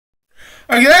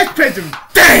Okay, let's play some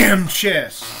damn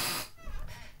chess.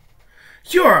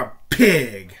 You're a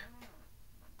pig.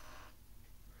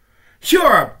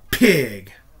 You're a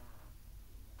pig.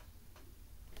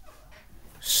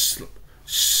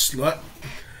 Slut.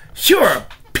 You're a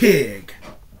pig.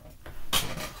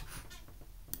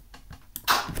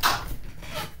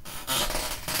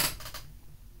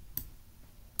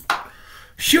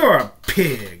 You're a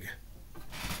pig.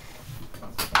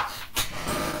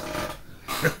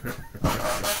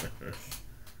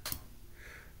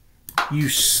 You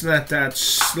slut-eyed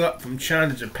slut from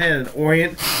China, Japan, and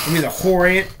Orient. I mean the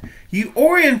Horient. You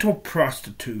Oriental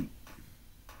prostitute.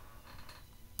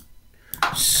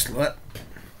 Slut.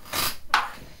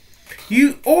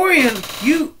 You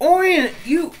Oriental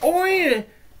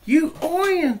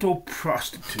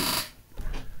prostitute.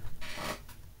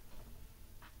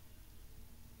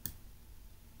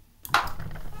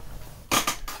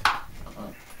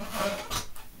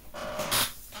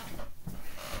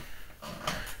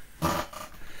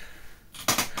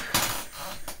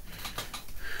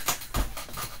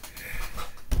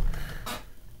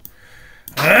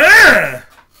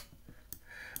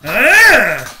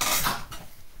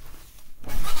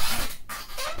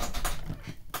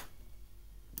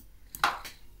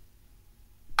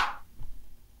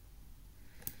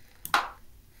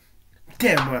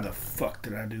 Damn, why the fuck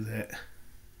did I do that?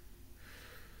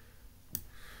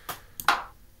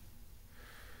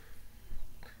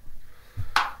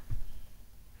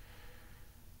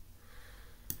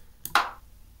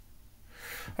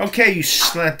 Okay, you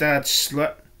slant-eyed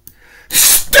slut.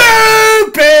 Stupid!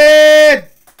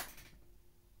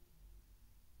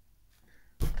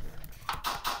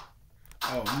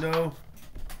 Oh, no.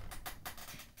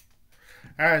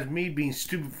 That was me being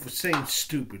stupid for saying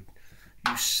stupid.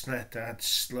 You slant-eyed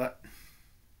slut.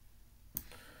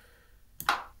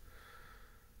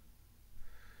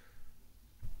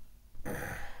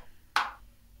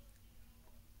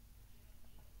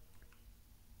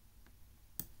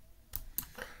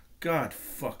 God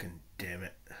fucking damn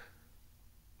it.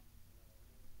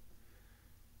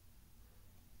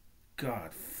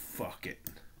 God fuck it.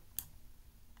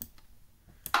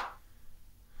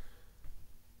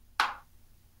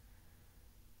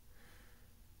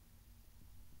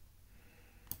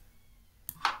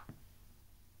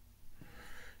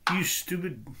 You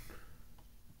stupid.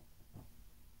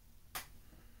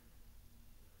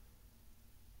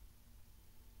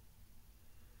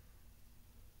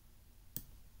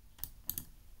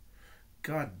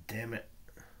 God damn it.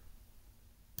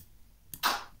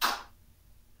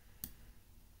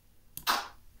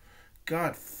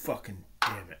 God fucking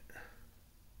damn it.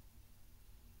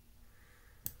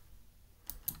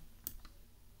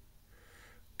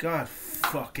 God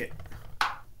fuck it.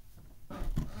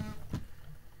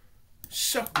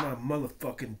 Suck my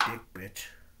motherfucking dick, bitch.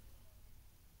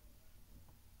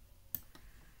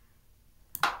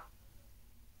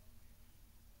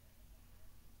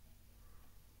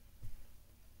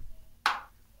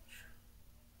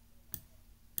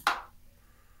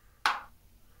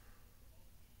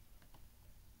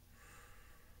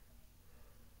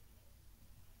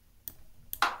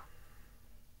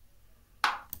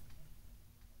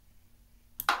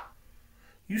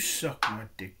 You suck my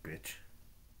dick, bitch.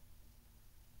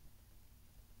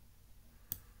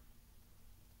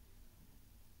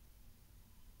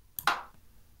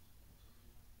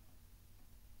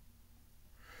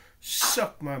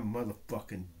 Suck my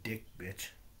motherfucking dick, bitch.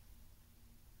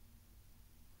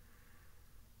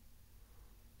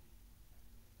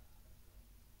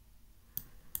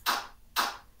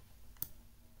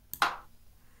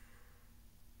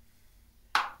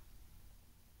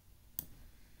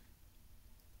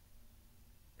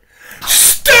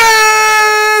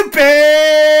 Stupid!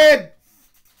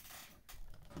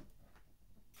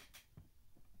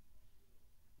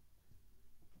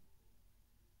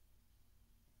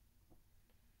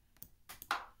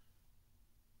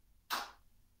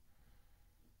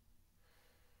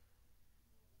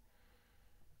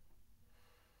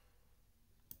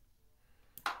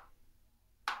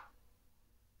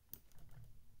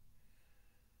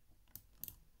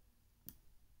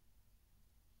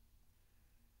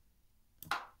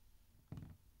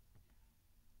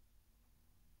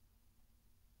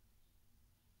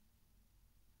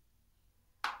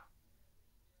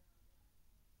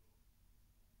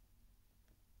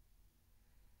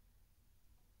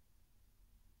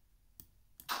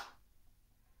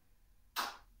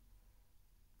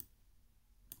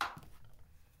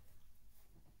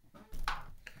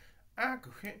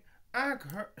 I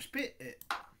could spit it.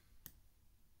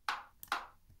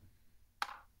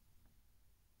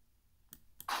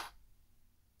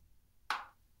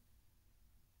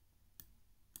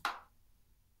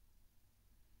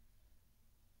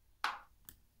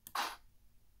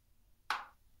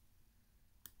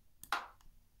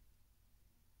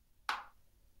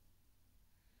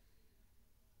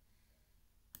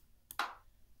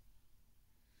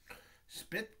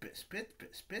 Spit, spit, spit,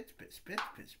 spit, spit, spit, spit,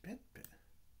 spit, spit, spit.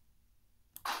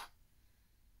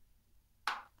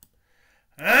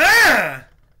 Ah!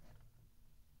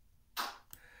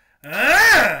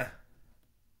 Ah!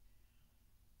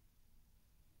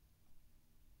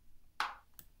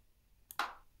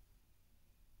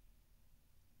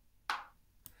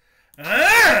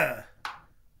 Ah!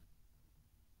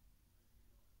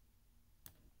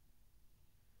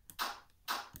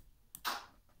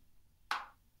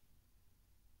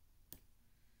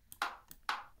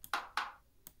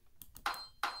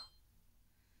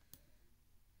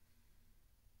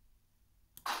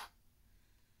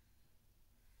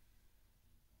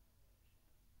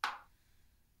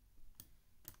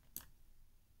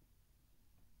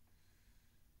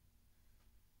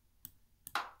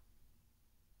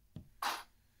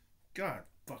 God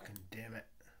fucking damn it.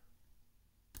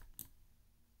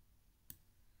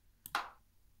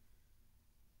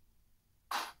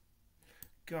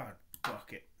 God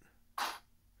fuck it.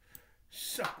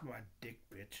 Suck my dick,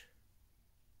 bitch.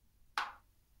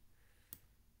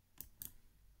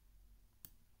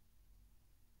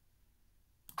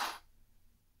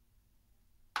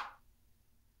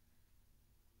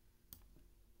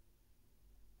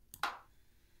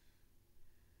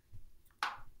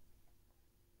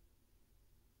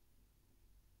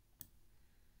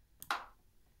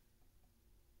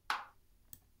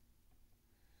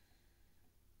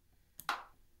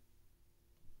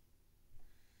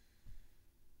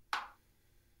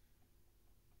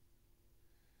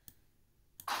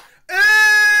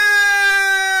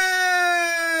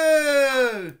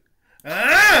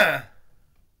 Ah!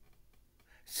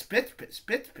 Spit, spit,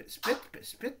 spit, spit, spit, spit,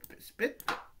 spit, spit, spit.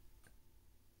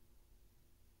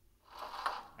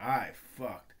 I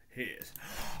fucked his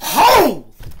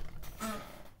hole!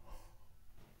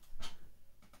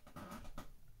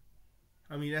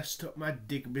 I mean, I stuck my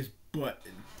dick in his butt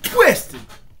and twisted.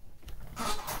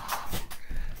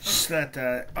 She's not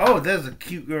that. Oh, there's a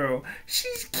cute girl.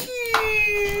 She's cute.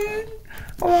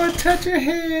 I want to touch her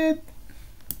head.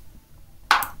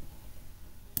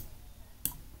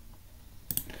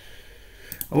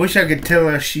 I wish I could tell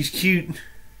her she's cute.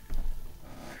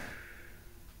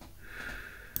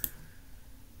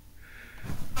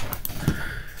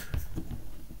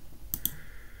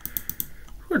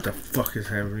 What the fuck is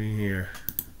happening here?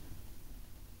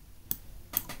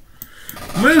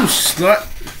 Move, slut!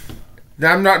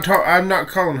 I'm not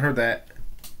calling her that.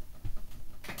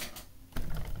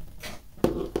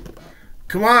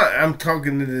 Come on, I'm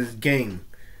talking to this game.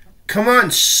 Come on,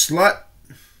 slut.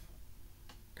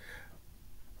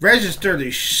 Register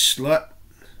this slut.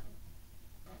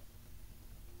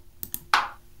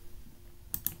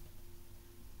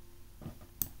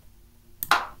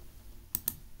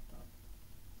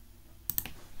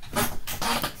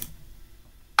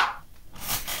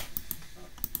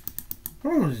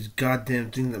 Oh, this goddamn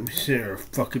thing, let me send her a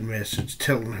fucking message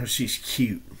telling her she's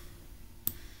cute.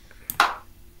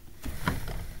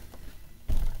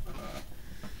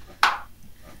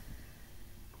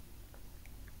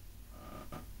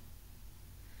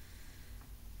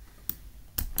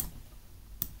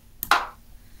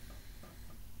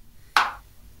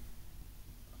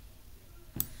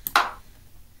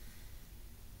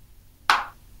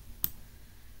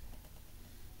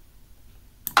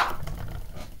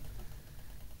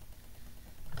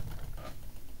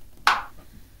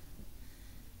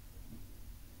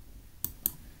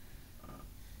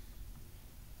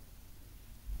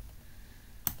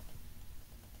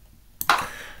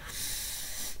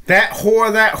 That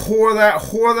whore, that whore, that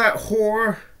whore, that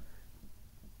whore.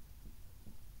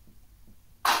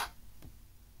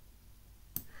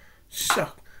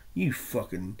 Suck. You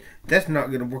fucking... That's not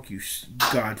gonna work, you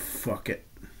god fuck it.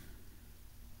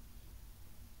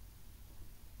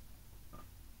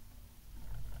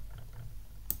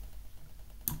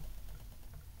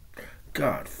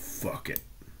 God fuck it.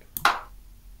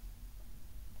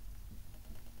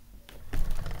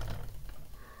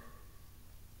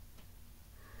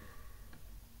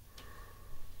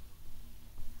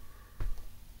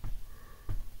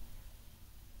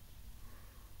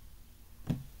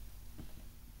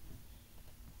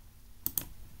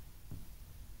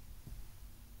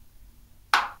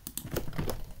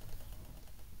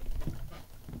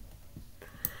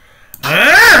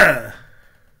 Ah!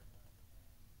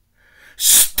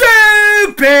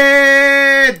 Stupid!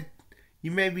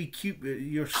 You may be cute, but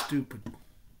you're stupid.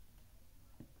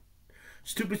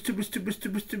 Stupid, stupid, stupid,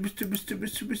 stupid, stupid, stupid, stupid,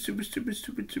 stupid, stupid, stupid,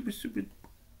 stupid, stupid, stupid.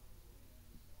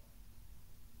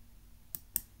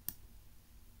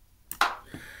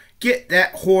 Get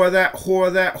that whore, that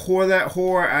whore, that whore, that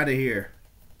whore out of here.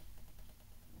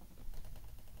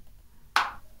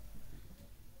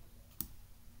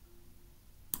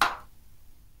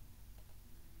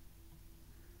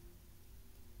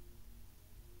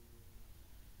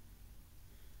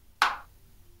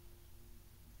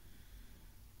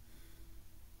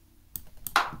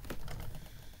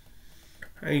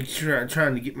 I ain't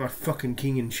trying to get my fucking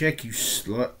king in check, you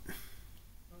slut.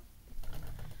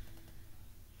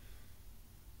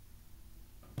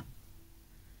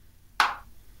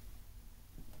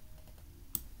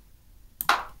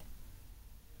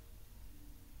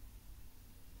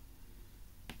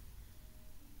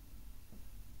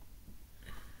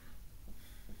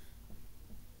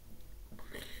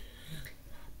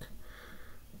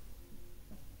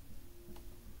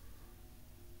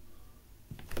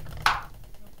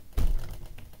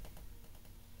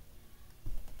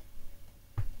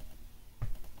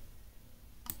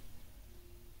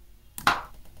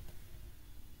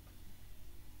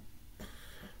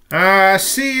 I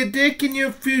see a dick in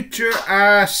your future.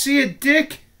 I see a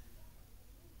dick.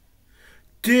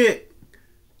 Dick.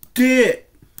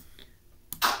 Dick.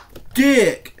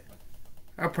 Dick.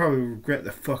 I'll probably regret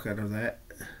the fuck out of that.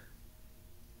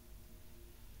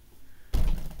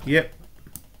 Yep.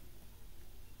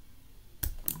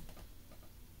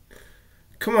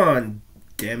 Come on,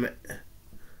 damn it.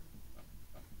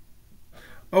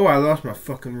 Oh, I lost my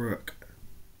fucking rook.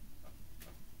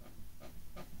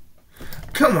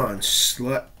 Come on,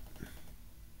 slut.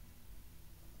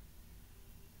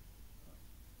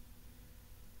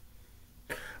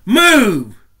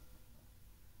 Move!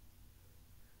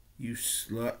 You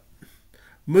slut.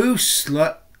 Move,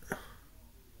 slut.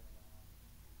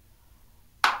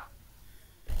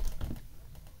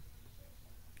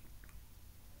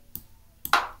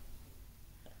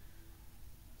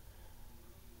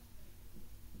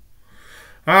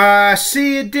 I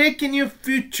see a dick in your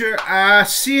future. I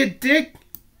see a dick.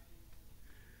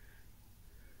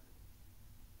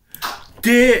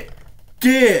 Dick.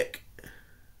 Dick.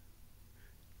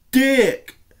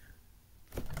 Dick.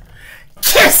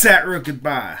 Kiss that rook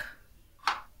goodbye.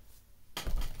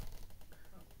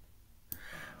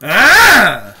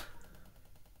 Ah!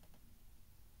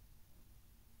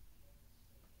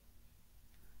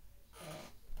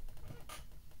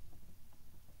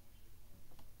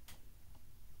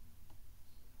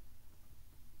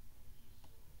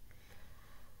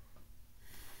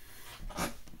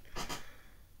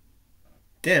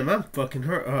 Damn, I'm fucking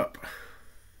her up.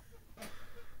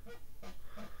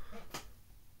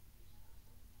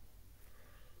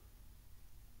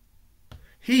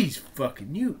 He's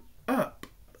fucking you up.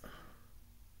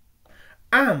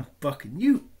 I'm fucking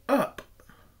you up.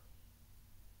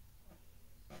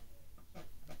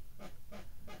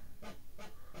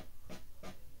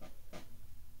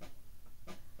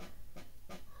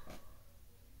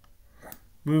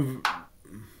 Move.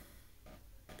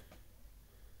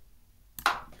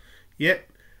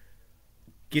 Yep.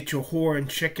 Get your whore and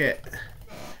check it.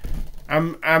 I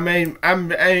may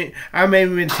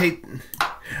even take.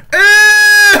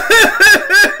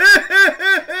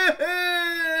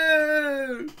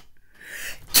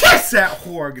 Kiss that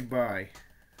whore goodbye.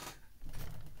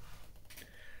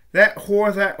 That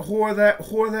whore, that whore, that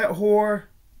whore, that whore.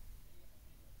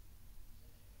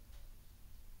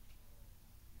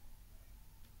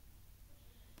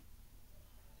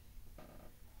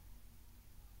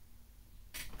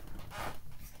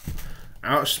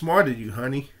 Outsmarted you,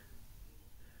 honey.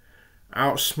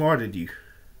 Outsmarted you.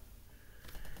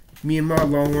 Me and my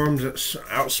long arms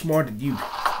outsmarted you.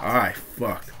 I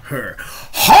fucked her.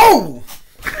 Ho!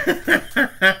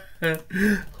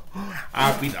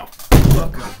 I'll beat the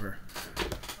fuck out of her.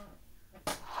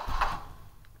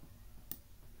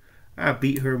 I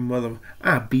beat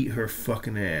her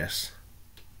fucking ass.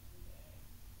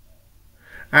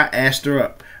 I assed her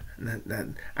up.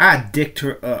 I dicked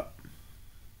her up.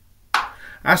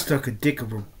 I stuck a dick up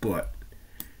her butt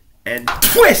and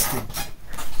twisted.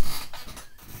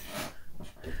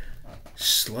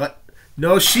 Slut.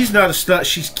 No, she's not a slut.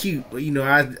 She's cute. But, you know,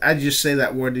 I just say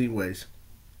that word anyways.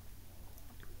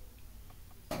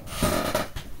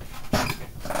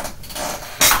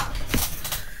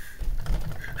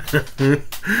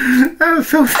 That was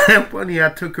so damn funny. I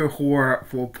took her whore out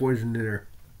for a poison dinner.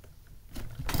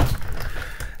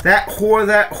 That whore,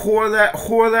 that whore, that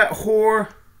whore, that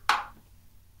whore.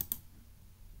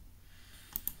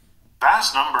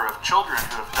 Vast number of children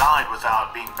who have died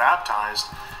without being baptized.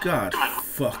 God,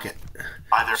 fuck it.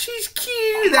 Either she's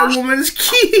cute. That woman's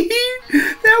cute.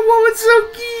 That woman's so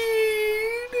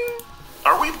cute.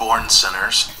 Are we born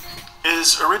sinners?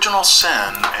 Is original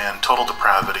sin and total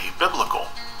depravity biblical?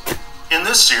 In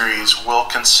this series, we'll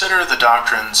consider the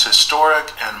doctrine's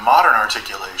historic and modern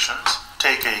articulations,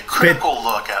 take a critical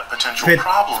look at potential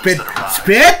problems that arise,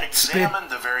 examine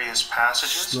the various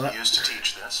passages used to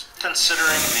teach this,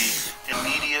 considering the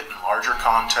immediate and larger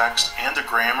context and the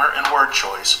grammar and word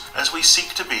choice as we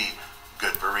seek to be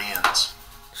good Bereans.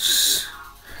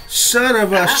 son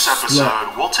of a In this slut.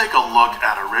 episode, we'll take a look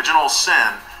at original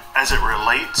sin as it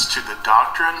relates to the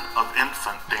doctrine of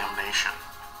infant damnation.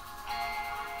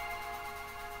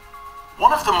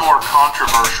 One of the more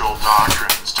controversial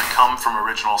doctrines to come from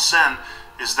original sin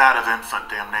is that of infant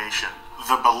damnation,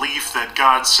 the belief that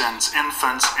God sends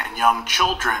infants and young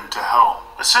children to hell.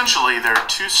 Essentially, there are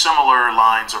two similar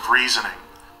lines of reasoning.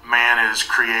 Man is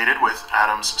created with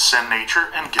Adam's sin nature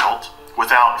and guilt.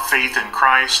 Without faith in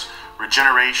Christ,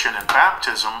 regeneration and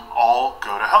baptism all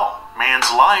go to hell. Man's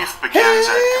life begins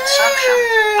at conception,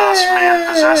 thus man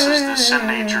possesses this sin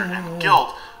nature and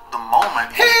guilt the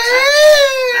moment he exists.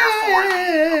 Therefore,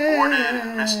 the aborted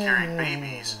and miscarried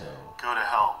babies go to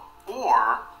hell.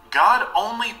 Or, God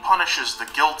only punishes the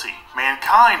guilty.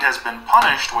 Mankind has been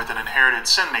punished with an inherited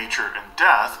sin nature and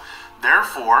death.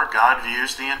 Therefore, God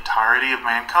views the entirety of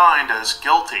mankind as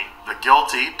guilty. The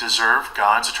guilty deserve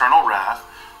God's eternal wrath.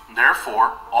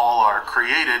 Therefore, all are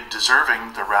created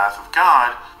deserving the wrath of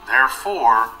God.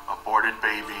 Therefore, aborted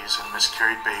babies and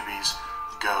miscarried babies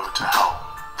go to hell.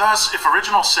 Thus, if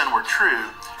original sin were true,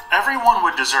 everyone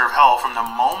would deserve hell from the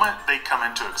moment they come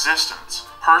into existence.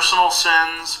 Personal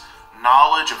sins,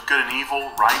 knowledge of good and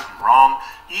evil, right and wrong,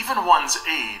 even one's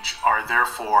age are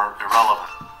therefore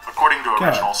irrelevant. According to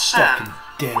original sin,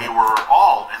 we were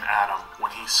all in Adam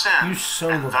when he sinned,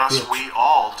 and thus we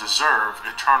all deserve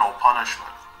eternal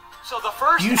punishment. So the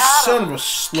first Adam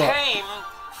came,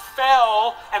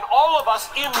 fell, and all of us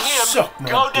in him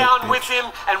go down with him,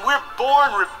 and we're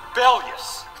born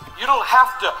rebellious. You don't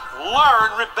have to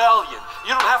learn rebellion.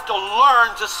 You don't have to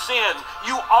learn to sin.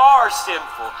 You are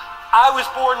sinful. I was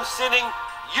born sinning,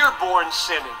 you're born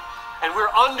sinning. And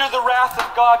we're under the wrath of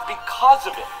God because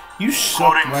of it.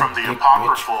 Quoting from the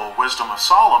apocryphal Wisdom of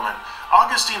Solomon,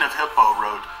 Augustine of Hippo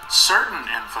wrote, "Certain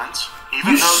infants,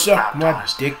 even those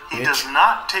baptized, he does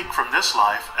not take from this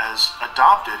life as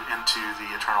adopted into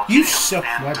the eternal kingdom,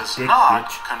 and does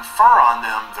not confer on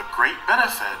them the great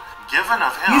benefit given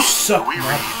of him who we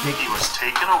read he was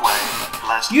taken away,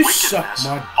 lest wickedness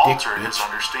alter his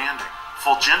understanding."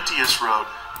 Fulgentius wrote,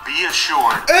 "Be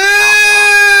assured that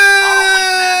not only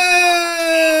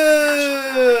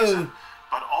men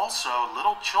but also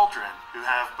little children who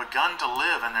have begun to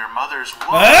live in their mother's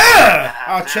womb and have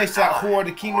I'll chase that whore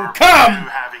to kingdom or come, who,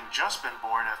 having just been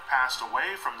born, have passed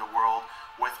away from the world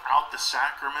without the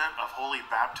sacrament of holy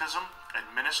baptism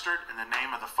administered in the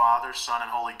name of the Father, Son,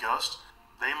 and Holy Ghost,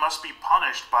 they must be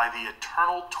punished by the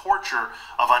eternal torture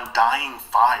of undying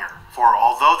fire. For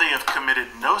although they have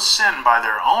committed no sin by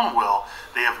their own will,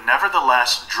 they have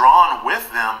nevertheless drawn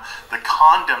with them the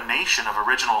condemnation of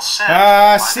original sin.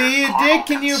 See a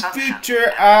dick in your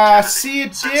future. See a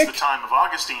dick. Since the time of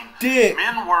Augustine,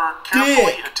 men were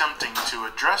carefully attempting to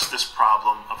address this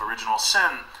problem of original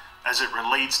sin as it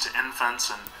relates to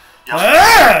infants and young people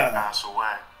who pass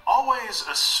away. Always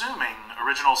assuming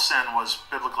original sin was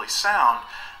biblically sound,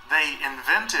 they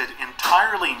invented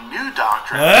entirely new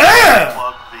doctrines to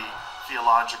plug the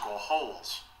theological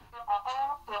holes.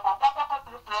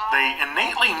 They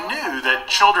innately knew that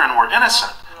children were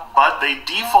innocent, but they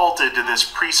defaulted to this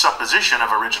presupposition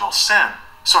of original sin.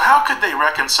 So how could they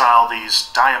reconcile these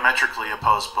diametrically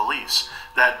opposed beliefs,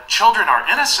 that children are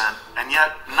innocent and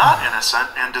yet not innocent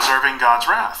and deserving God's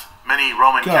wrath? Many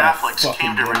Roman Catholics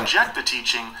came to reject the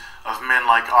teaching of men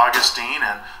like Augustine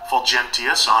and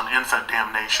Fulgentius on infant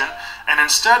damnation, and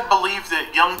instead believed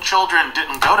that young children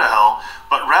didn't go to hell,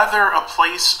 but rather a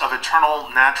place of eternal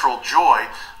natural joy,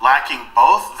 lacking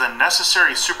both the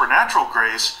necessary supernatural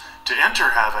grace to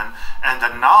enter heaven and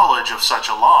the knowledge of such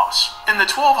a loss. In the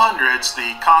 1200s,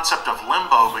 the concept of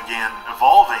limbo began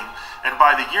evolving, and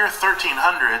by the year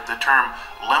 1300, the term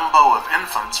limbo of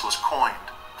infants was coined.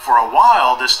 For a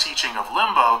while, this teaching of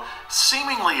limbo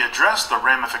seemingly addressed the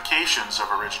ramifications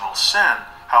of original sin.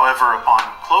 However,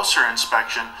 upon closer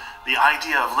inspection, the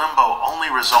idea of limbo only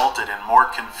resulted in more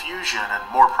confusion and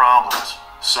more problems.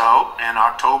 So, in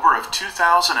October of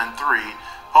 2003,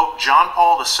 Pope John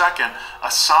Paul II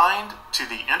assigned to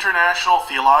the International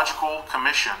Theological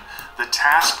Commission the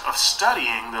task of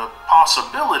studying the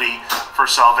possibility for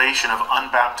salvation of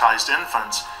unbaptized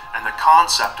infants and the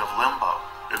concept of limbo.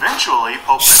 Eventually,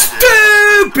 Pope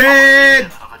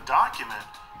Benedict of a document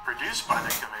produced by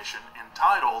the Commission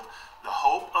entitled "The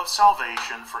Hope of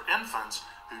Salvation for Infants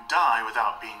Who Die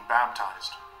Without Being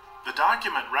Baptized." The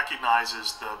document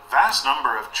recognizes the vast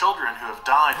number of children who have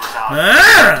died without being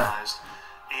baptized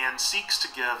and seeks to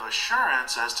give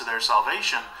assurance as to their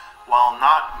salvation while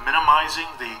not minimizing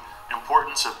the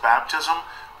importance of baptism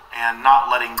and not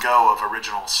letting go of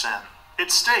original sin. It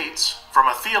states, from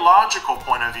a theological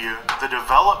point of view, the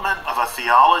development of a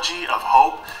theology of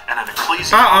hope and an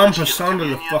ecclesiology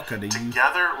of communion,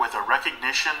 together with a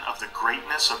recognition of the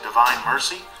greatness of divine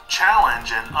mercy,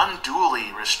 challenge an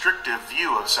unduly restrictive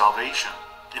view of salvation.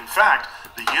 In fact,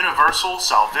 the universal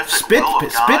salvific will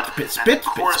of God and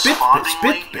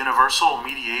correspondingly universal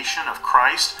mediation of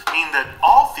Christ mean that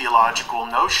all theological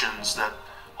notions that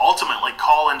ultimately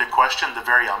call into question the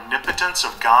very omnipotence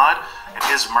of God and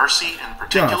His mercy in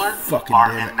particular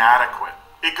are inadequate.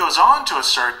 It goes on to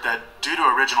assert that due to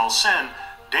original sin,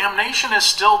 damnation is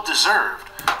still deserved,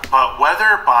 but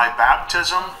whether by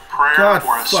baptism, prayer,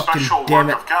 or a special work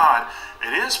of God,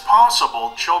 it is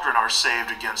possible children are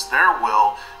saved against their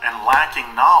will and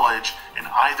lacking knowledge in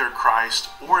either Christ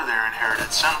or their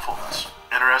inherited sinfulness.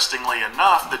 Interestingly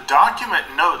enough, the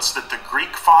document notes that the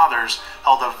Greek fathers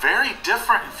held a very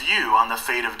different view on the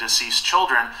fate of deceased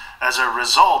children as a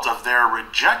result of their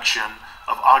rejection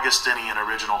of Augustinian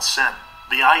original sin.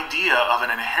 The idea of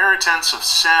an inheritance of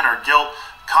sin or guilt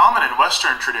common in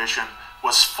Western tradition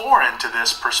was foreign to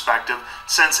this perspective,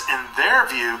 since in their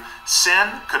view, sin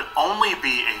could only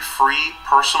be a free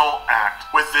personal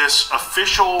act. With this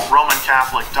official Roman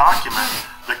Catholic document,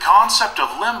 the concept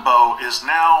of limbo is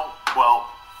now,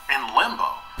 well, in limbo.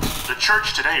 The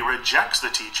Church today rejects the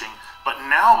teaching, but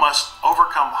now must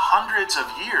overcome hundreds of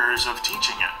years of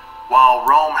teaching it. While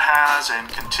Rome has and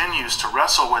continues to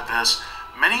wrestle with this,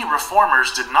 many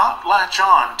reformers did not latch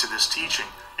on to this teaching.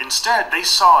 Instead, they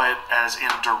saw it as in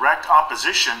direct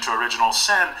opposition to original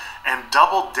sin and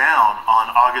doubled down on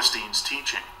Augustine's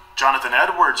teaching. Jonathan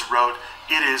Edwards wrote,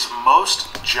 "It is most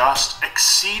just,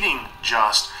 exceeding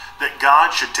just, that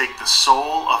God should take the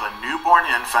soul of a newborn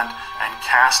infant and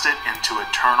cast it into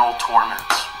eternal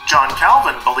torments." John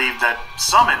Calvin believed that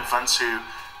some infants who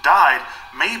died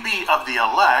may be of the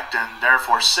elect and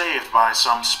therefore saved by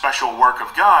some special work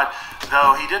of God,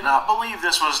 though he did not believe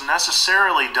this was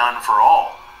necessarily done for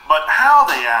all. But how,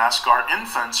 they ask, are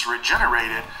infants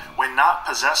regenerated when not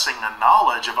possessing a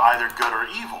knowledge of either good or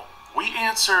evil? We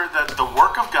answer that the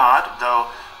work of God, though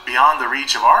beyond the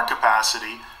reach of our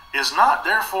capacity, is not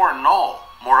therefore null.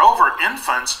 Moreover,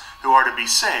 infants who are to be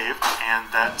saved,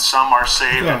 and that some are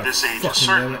saved at this age is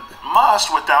certain,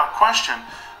 must, without question,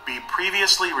 be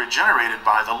previously regenerated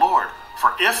by the Lord.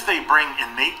 For if they bring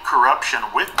innate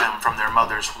corruption with them from their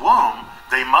mother's womb,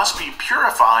 they must be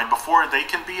purified before they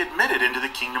can be admitted into the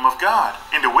kingdom of God,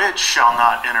 into which shall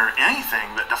not enter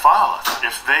anything that defileth.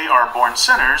 If they are born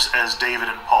sinners, as David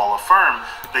and Paul affirm,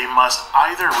 they must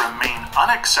either remain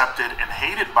unaccepted and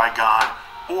hated by God,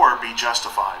 or be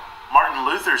justified. Martin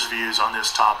Luther's views on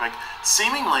this topic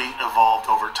seemingly evolved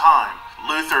over time.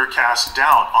 Luther cast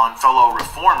doubt on fellow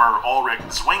reformer Ulrich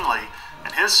Zwingli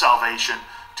and his salvation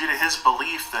due to his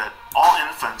belief that all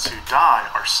infants who die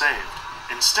are saved.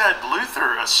 Instead,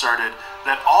 Luther asserted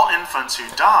that all infants who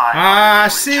die I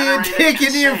see a dick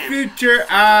in your future.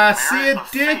 I see a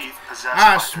dick.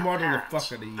 I smarter the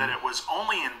fuck out of you. That it was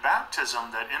only in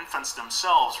baptism that infants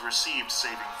themselves received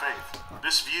saving faith.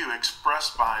 This view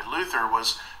expressed by Luther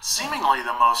was seemingly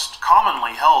the most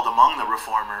commonly held among the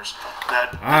reformers,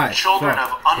 that the children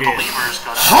of unbelievers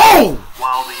go to hell,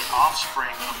 while the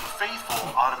offspring of the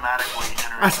faithful automatically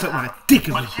enter into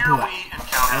heaven. But here we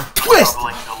encounter a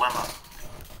troubling dilemma.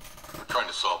 We're trying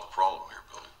to solve the problem here,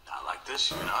 Billy. Not like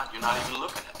this, you're not. You're not even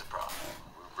looking at the problem.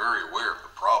 We're very aware of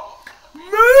the problem.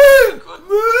 Move!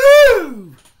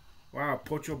 Move! Wow,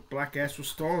 put your black ass was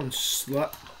stolen,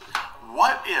 slut.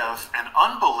 What if an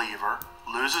unbeliever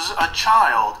loses a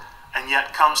child and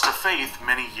yet comes to faith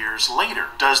many years later?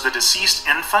 Does the deceased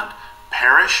infant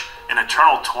perish in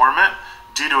eternal torment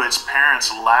due to its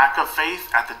parents' lack of faith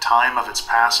at the time of its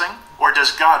passing? Or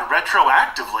does God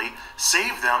retroactively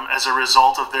save them as a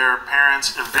result of their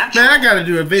parents' eventual? Man, I gotta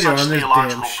do a video Such on this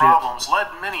theological damn shit. problems led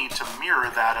many to mirror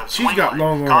that of She's got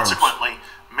long arms. Consequently,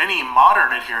 many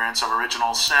modern adherents of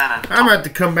original sin and I'm about to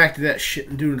come back to that shit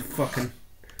and do a fucking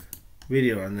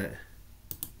video on that.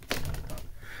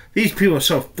 These people are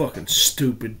so fucking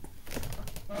stupid.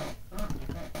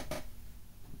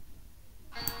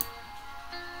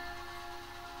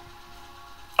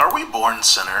 Are we born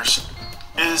sinners?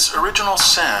 Is original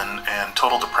sin and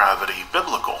total depravity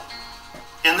biblical?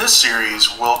 In this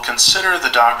series, we'll consider the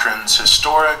doctrine's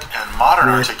historic and modern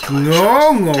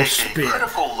articulations, take a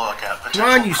critical look at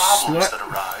potential problems that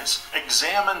arise,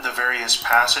 examine the various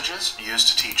passages used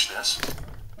to teach this,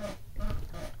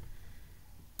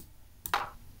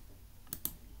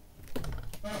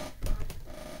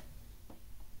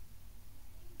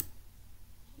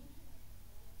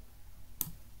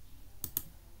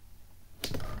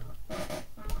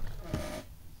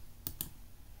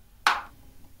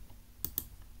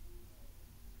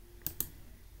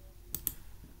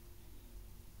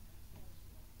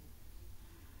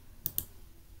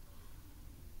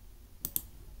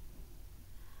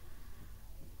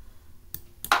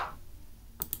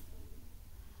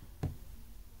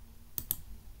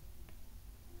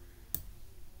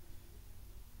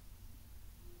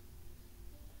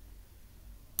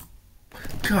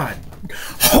 God.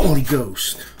 Holy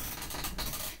Ghost.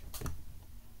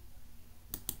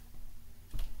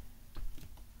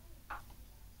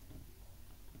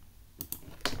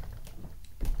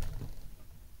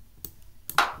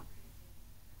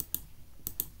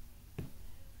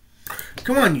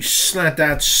 Come on, you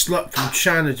slant-eyed slut from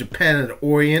China, Japan, and the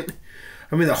Orient.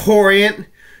 I mean, the Horient.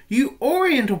 You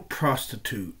Oriental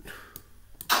prostitute.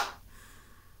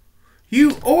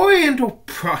 You Oriental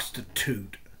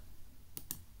prostitute.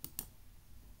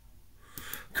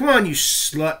 Come on, you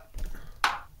slut.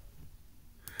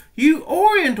 You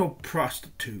Oriental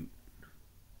prostitute.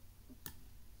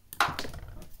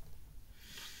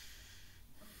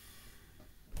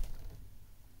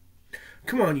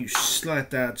 Come on, you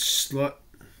slant-eyed slut.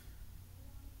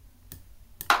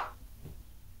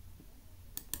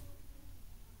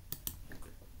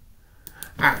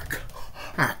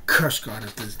 I curse God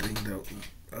if this thing don't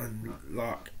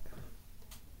unlock.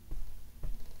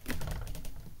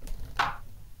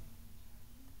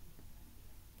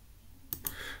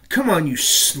 Come on, you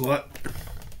slut.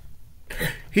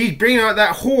 He's bringing out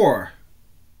that whore.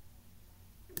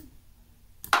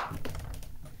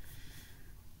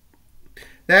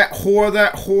 That whore,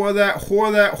 that whore, that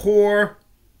whore, that whore.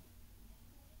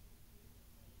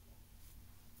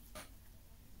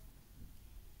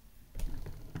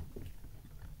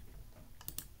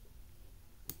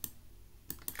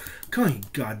 Come on, you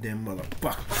goddamn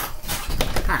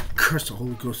motherfucker. I curse the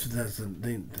Holy Ghost if that's the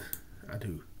thing. I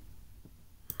do.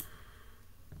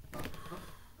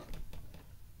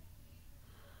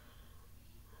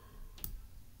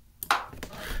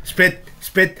 Spit,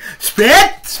 spit,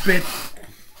 spit, spit.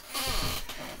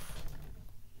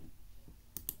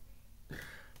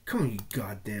 Come on, you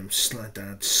goddamn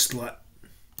slant-eyed slut.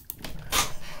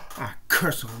 I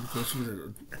curse the Holy Ghost with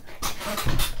it.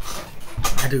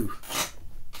 I do.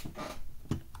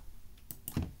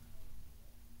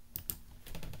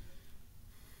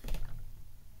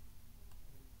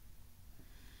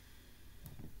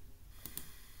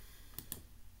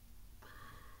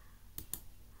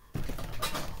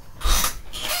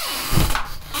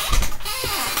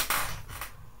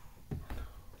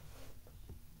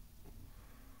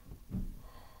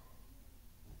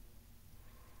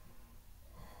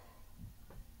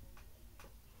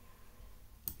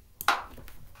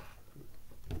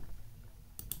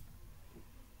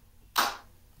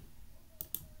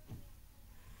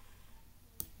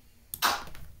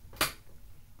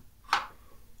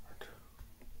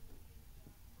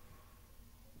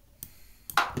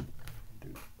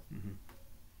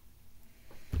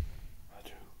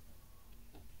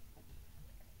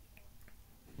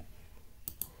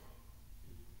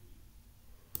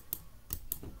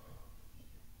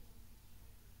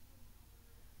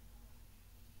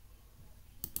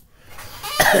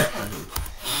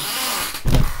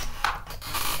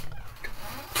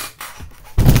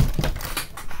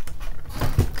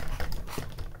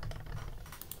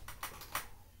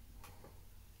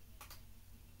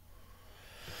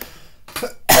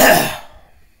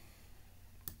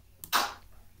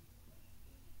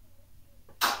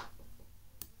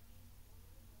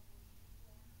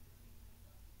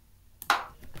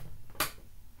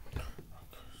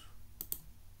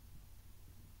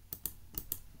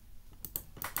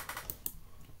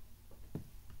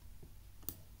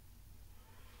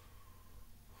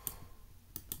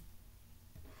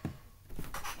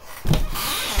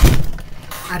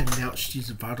 I denounce Jesus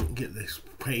if I don't get this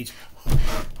page.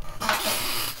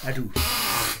 I do.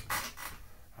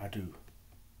 I do.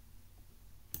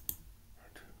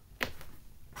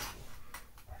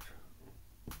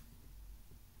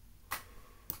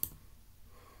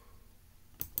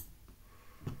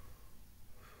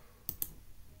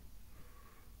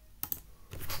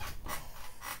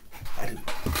 I do.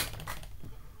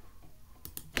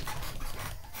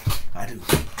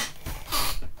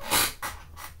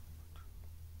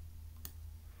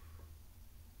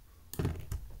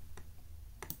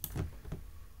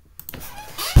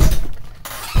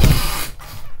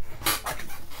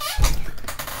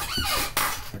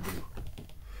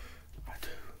 I do.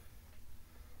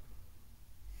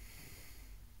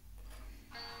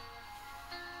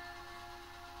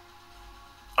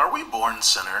 Are we born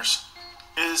sinners?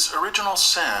 Is original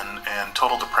sin and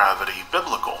total depravity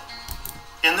biblical?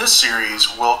 In this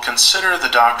series, we'll consider the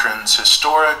doctrine's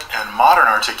historic and modern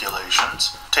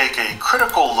articulations, take a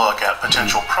critical look at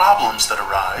potential problems that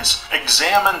arise,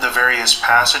 examine the various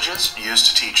passages used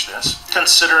to teach this,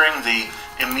 considering the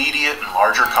immediate and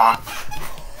larger context.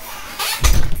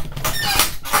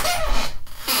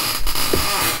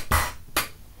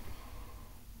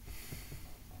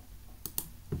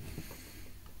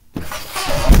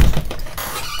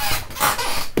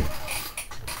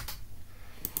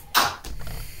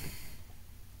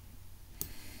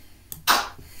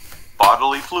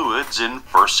 fluids in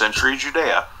first century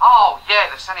Judea. Oh, yeah,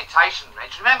 the sanitation, Reg.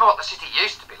 Remember what the city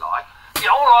used to be like? Yeah,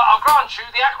 all right, I'll grant you,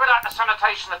 the aqueduct and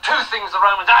sanitation are 2 things the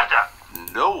Romans had done.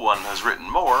 No one has written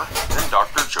more than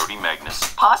Dr. Jody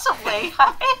Magnus. Possibly.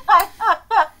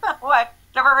 What?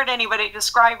 Never heard anybody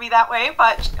describe me that way,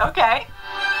 but okay.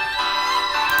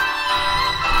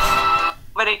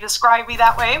 Nobody describe me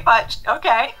that way, but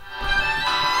okay.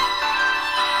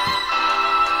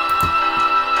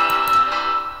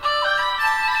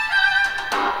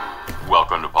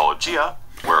 Welcome to Apologia,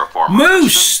 where a former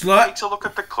Christian takes a look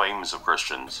at the claims of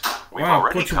Christians. We've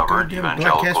already covered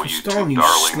evangelical YouTube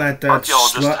darling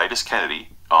archaeologist Titus Kennedy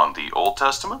on the Old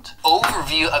Testament.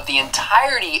 Overview of the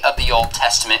entirety of the Old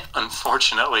Testament.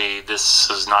 Unfortunately, this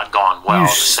has not gone well. You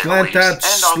to say the slut least. that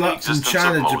And on the slut from existence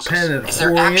China, of Japan, and Is there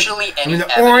Orient. actually any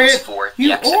the evidence Orient, for you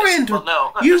the Exodus? Oriental,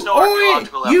 Well, no, you there's no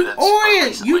archaeological evidence,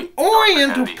 but you recently,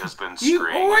 Oriental, Kennedy has been you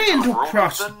straying into the Oriental world of the New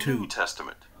prostitute.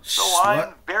 Testament. So Slut.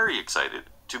 I'm very excited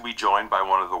to be joined by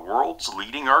one of the world's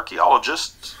leading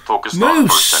archaeologists focused on Move,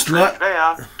 first century slut.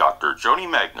 Judea, Dr. Jody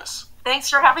Magnus. Thanks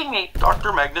for having me.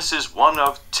 Dr. Magnus is one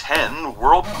of 10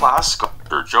 world-class scholars.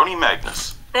 Dr. Jody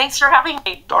Magnus. Thanks for having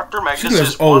me. Dr. Magnus She is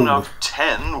was old. one of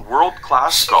 10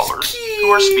 world-class scholars who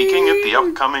are speaking at the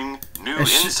upcoming New And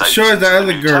Insights so is into the the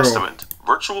other New girl. Testament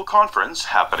virtual conference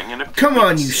happening in a few Come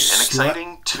on, weeks. you An slut.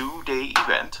 exciting 2-day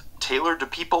event tailored to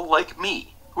people like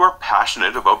me who are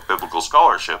passionate about biblical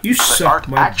scholarship You but suck aren't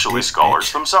my actually dick, scholars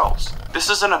bitch. themselves. This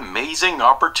is an amazing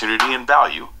opportunity and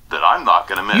value that I'm not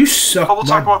going to miss. You suck but we'll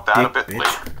talk my about that a dick, bit bitch.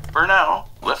 later. For now,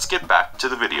 let's get back to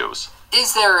the videos.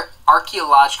 Is there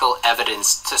archaeological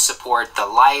evidence to support the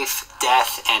life,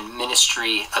 death, and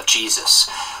ministry of Jesus?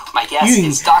 My guest You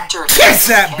is Dr. kiss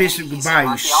that Kennedy. bishop He's goodbye, an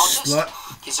you archaeologist. slut.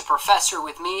 He's a professor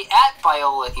with me at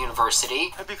Biola University.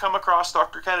 Have you come across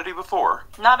Dr. Kennedy before?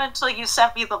 Not until you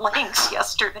sent me the links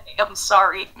yesterday. I'm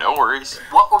sorry. No worries.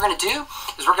 What we're going to do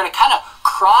is we're going to kind of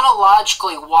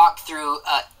chronologically walk through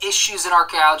issues in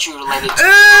archaeology related to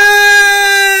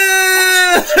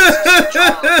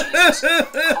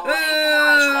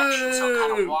So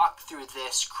kind of walk through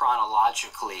this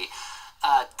chronologically.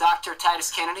 Dr.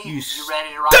 Titus Kennedy, You you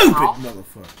ready to rock stupid and roll?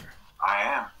 motherfucker. I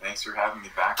am. Thanks for having me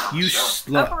back on You the show.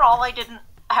 slut. Overall, I didn't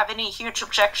have any huge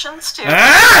objections to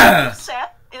Ah!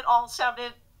 it all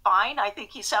sounded fine. I think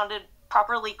he sounded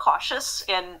properly cautious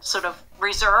and sort of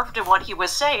reserved in what he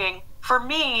was saying. For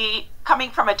me, coming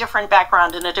from a different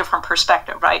background and a different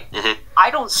perspective, right?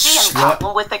 I don't see any Slut.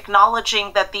 problem with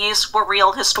acknowledging that these were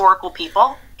real historical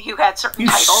people who had certain You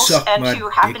titles suck and my who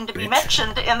happened dick, to be bitch.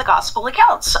 mentioned in the gospel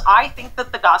accounts. I think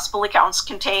that the gospel accounts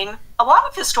contain a lot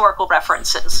of historical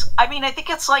references. I mean, I think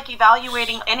it's like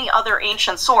evaluating any other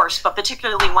ancient source, but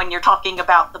particularly when you're talking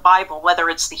about the Bible, whether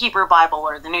it's the Hebrew Bible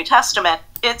or the New Testament,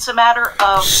 it's a matter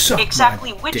of Suck my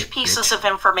exactly which dick, pieces bitch. of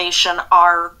information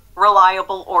are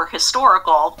reliable or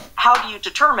historical. How do you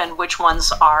determine which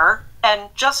ones are? And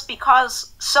just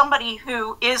because somebody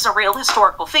who is a real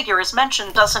historical figure is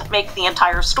mentioned doesn't make the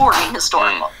entire story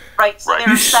historical, right? So Right.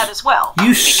 there's that as well. You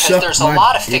Because suck there's a my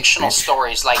lot of dick, fictional bitch.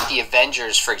 stories like the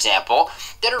Avengers, for example,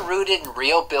 that are rooted in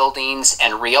real buildings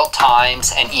and real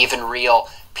times and even real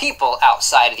people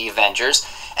outside of the Avengers.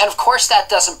 And of course, that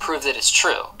doesn't prove that it's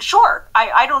true. Sure,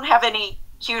 I don't have any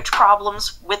huge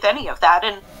problems with any of that.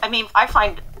 And I mean, I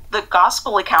find the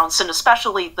gospel accounts and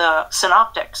especially the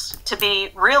synoptics to be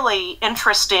really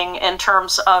interesting in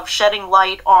terms of shedding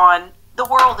light on the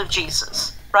world of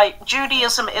Jesus, right?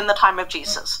 Judaism in the time of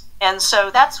Jesus. And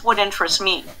so that's what interests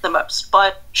me the most.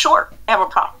 But sure, I have a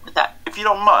problem with that. If you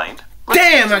don't mind, let's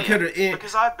Damn, get I to could the have. end,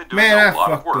 because I've been doing Man, a I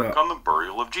lot of fucked work up. on the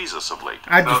burial of Jesus of late.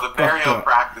 I So just the fucked burial up.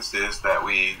 practices that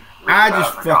we read I about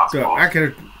just in the fucked up. Gospels, I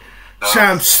could have. those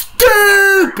Sound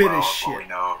very stupid well as what we shit.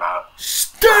 know about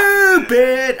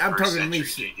Stupid. I'm first talking to me.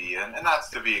 century Judea, and that's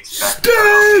to be expected.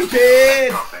 I don't think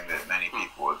Stupid. that's something that many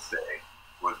people would say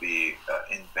would be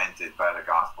invented by the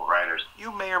gospel writers.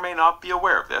 You may or may not be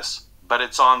aware of this, but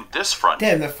it's on this front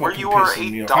Damn, that where fucking you are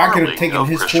pissing me a off. I could darling have taken of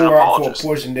his Christian whore out for a apologists.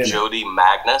 poison dinner. Jody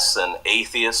Magnus, an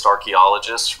atheist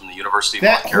archaeologist from the University of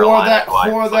That North Carolina, whore, that who I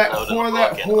whore, that footnote in the whore,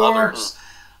 book, that and whore. others.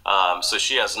 So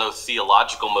she has no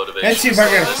theological motivation. Let's see if I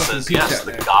So got a this fucking says, pizza yes, out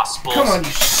the there. Gospels Come on, you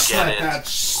get slut it that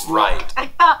slut. right.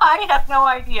 I have no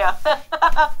idea.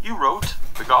 You wrote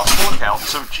the gospel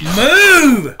accounts of Jesus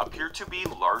Move! appear to be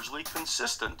largely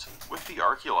consistent with the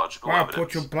archaeological Wow, evidence.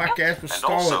 put your black ass with And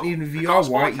stall also, and even the VR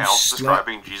gospel white, you accounts slut.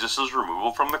 describing Jesus'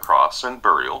 removal from the cross and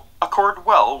burial accord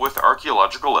well with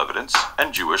archaeological evidence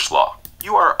and Jewish law.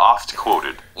 You are oft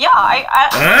quoted. Yeah,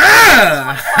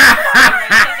 Ah!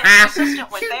 they're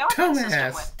consistent with. You They are consistent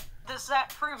dumbass. with. does that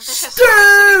prove the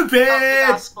historicity of the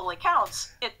gospel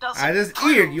accounts? It doesn't. I just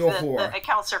prove eared your that whore. The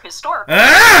accounts are historical.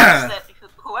 That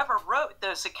whoever wrote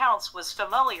those accounts was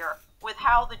familiar with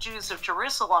how the Jews of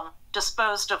Jerusalem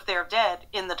disposed of their dead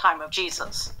in the time of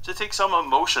Jesus. To take some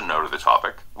emotion out of the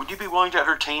topic, would you be willing to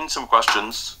entertain some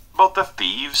questions about the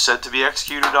thieves said to be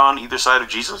executed on either side of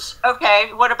Jesus?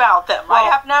 Okay, what about them? Well, I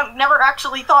have never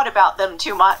actually thought about them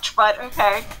too much, but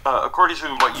okay. According to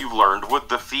what you've learned, would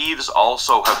the thieves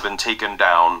also have been taken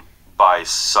down by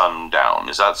sundown?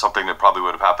 Is that something that probably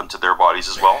would have happened to their bodies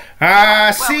as well?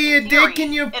 See a dick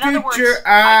in your future.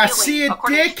 See a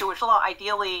according dick. To Jewish law,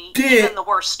 ideally, even the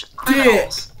worst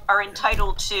criminals are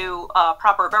entitled to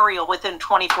proper burial within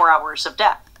 24 hours of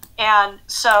death. And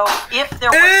so, if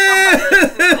there was somebody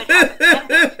who could have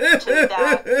attended to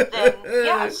that, then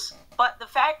yes. But the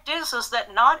fact is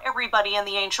that not everybody in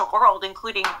the ancient world,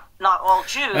 including not all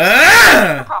Jews,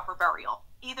 had proper burial,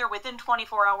 either within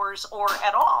 24 hours or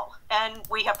at all. And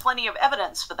we have plenty of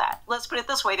evidence for that. Let's put it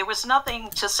this way. There was nothing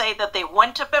to say that they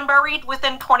wouldn't have been buried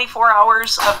within 24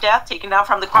 hours of death, taken down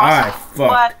from the cross.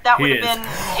 But that would have been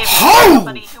if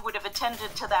somebody who would have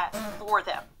attended to that for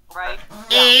them. Right?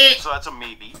 Yeah. So that's a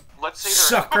maybe. Let's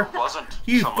say there wasn't.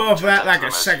 You above that like a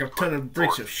sack of ton of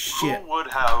bricks of shit. Who would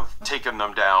have taken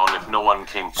them down if no one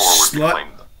came forward to claim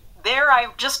them? There,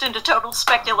 I'm just into total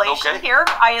speculation here.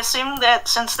 I assume that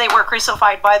since they were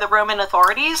crucified by the Roman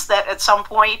authorities, that at some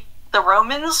point the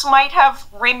Romans might have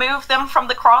removed them from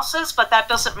the crosses, but that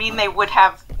doesn't mean they would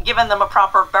have given them a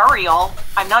proper burial.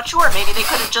 I'm not sure. Maybe they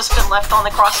could have just been left on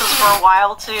the crosses for a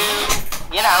while to,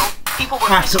 you know, people were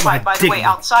crucified, by the way,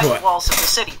 outside the walls of the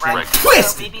city, right?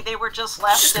 So maybe they were just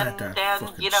left and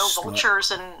you know,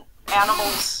 vultures and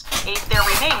animals ate their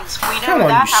remains. We know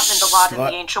that happened a lot in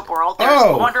the ancient world. There's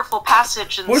a wonderful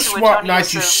passage in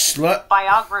Suetonius'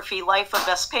 biography, Life of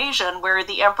Vespasian, where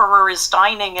the emperor is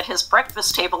dining at his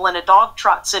breakfast table and a dog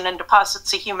trots in and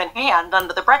deposits a human hand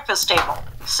under the breakfast table.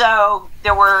 So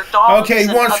there were dogs and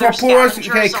other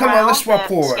scavengers let's swap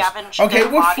pores. Okay,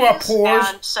 we'll swap pores.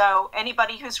 And so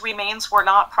anybody whose remains were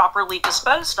not properly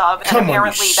disposed of, and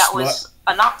apparently that was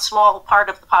a not small part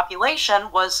of the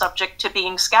population, was subject to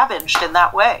being scavenged in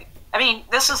that way. I mean,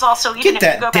 this is also, even if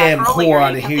you go back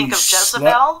earlier, you can think of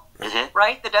Jezebel,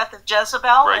 right? The death of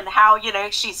Jezebel, and how, you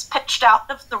know, she's pitched out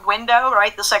of the window,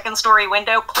 right? The second-story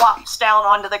window plops down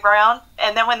onto the ground,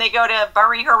 and then when they go to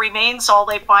bury her remains, all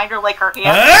they find are, like, her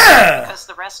hands, because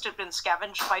the rest have been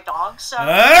scavenged by dogs. So,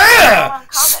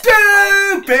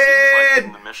 stupid!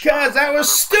 Because that was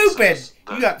stupid!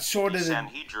 You got sorted in.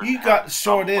 You got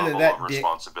sorted into that dick.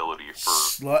 Responsibility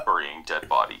for burying dead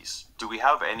bodies. Do we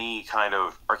have any kind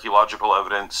of archaeological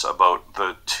evidence about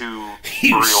the two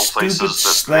burial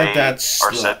places that they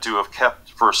are said to have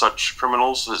kept for such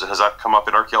criminals? Has that come up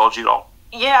in archaeology at all?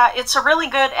 Yeah, it's a really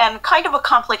good and kind of a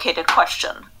complicated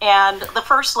question. And the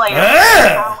first layer is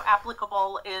how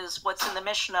applicable is what's in the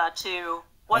Mishnah to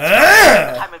what's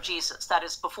at the time of Jesus, that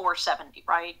is before 70,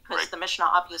 right? Because the Mishnah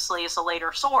obviously is a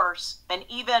later source, and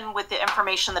even with the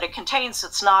information that it contains,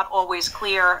 it's not always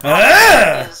clear how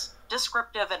much of it is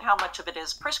descriptive and how much of it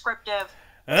is prescriptive.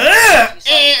 I'm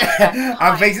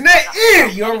facing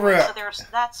that. You're real. So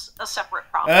that's a separate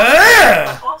problem.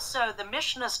 But also, the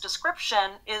Mishnah's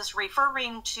description is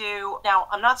referring to, now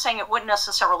I'm not saying it wouldn't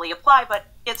necessarily apply, but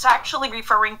it's actually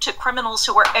referring to criminals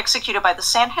who were executed by the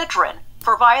Sanhedrin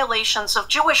for violations of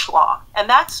Jewish law. And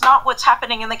that's not what's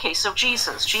happening in the case of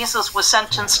Jesus. Jesus was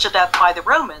sentenced to death by the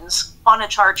Romans on a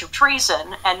charge of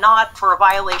treason and not for a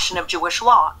violation of Jewish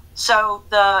law. So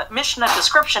the Mishnah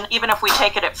description, even if we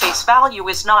take it at face value,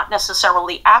 is not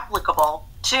necessarily applicable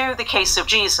to the case of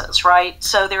Jesus, right?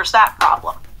 So there's that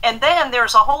problem. And then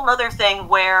there's a whole other thing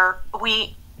where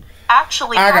we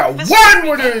actually got one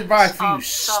word of advice for you,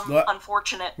 some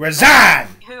unfortunate resign,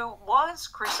 who was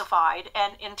crucified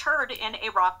and interred in a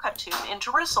rock cut tomb in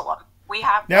Jerusalem. We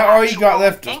have now all you got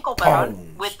left ankle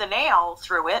bone with the nail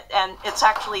through it, and it's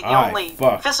actually the only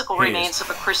physical remains of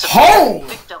a crucified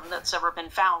victim that's ever been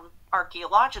found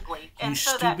archaeologically. And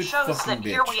so that shows that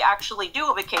here we actually do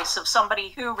have a case of somebody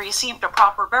who received a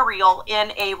proper burial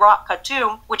in a rock-cut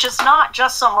tomb, which is not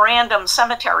just some random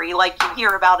cemetery like you hear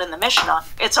about in the Mishnah.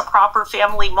 It's a proper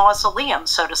family mausoleum,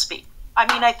 so to speak.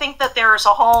 I mean, I think that there's a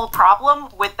whole problem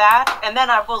with that. And then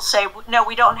I will say, no,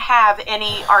 we don't have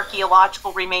any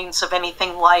archaeological remains of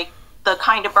anything like the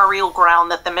kind of burial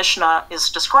ground that the Mishnah is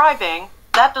describing.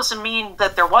 That doesn't mean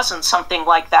that there wasn't something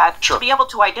like that. To be able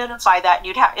to identify that,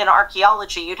 you'd have in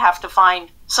archaeology, you'd have to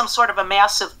find some sort of a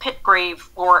massive pit grave,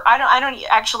 or I don't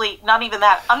actually, not even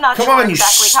that. I'm not sure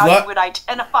exactly how you would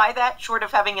identify that, short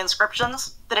of having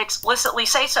inscriptions that explicitly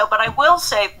say so. But I will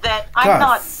say that I'm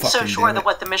not so sure that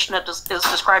what the Mishnah is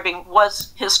describing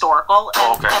was historical.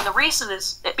 And the reason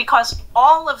is because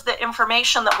all of the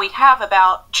information that we have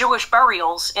about Jewish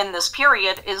burials in this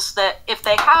period is that if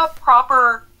they have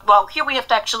proper, well, here we have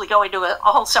to actually go into a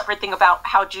whole separate thing about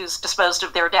how Jews disposed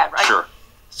of their dead, right? Sure.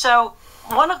 So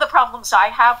one of the problems I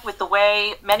have with the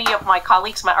way many of my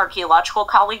colleagues, my archaeological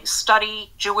colleagues,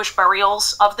 study Jewish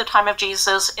burials of the time of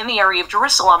Jesus in the area of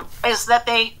Jerusalem is that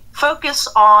they focus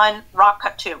on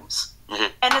rock-cut tombs.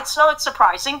 And it's not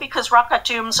surprising because rock-cut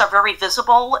tombs are very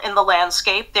visible in the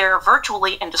landscape. They're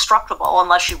virtually indestructible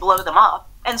unless you blow them up.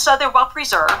 And so they're well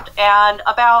preserved, and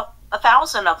about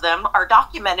 1,000 of them are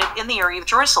documented in the area of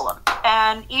Jerusalem.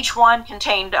 And each one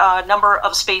contained a number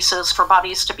of spaces for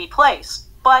bodies to be placed.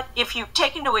 But if you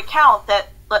take into account that,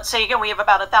 let's say, again, we have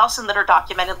about 1,000 that are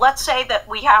documented, let's say that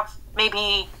we have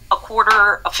maybe a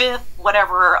quarter, a fifth,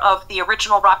 whatever, of the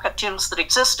original rock-cut tombs that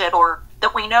existed or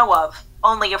that we know of,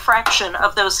 only a fraction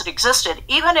of those that existed.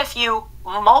 Even if you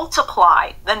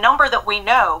multiply the number that we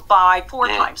know by 4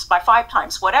 times, by 5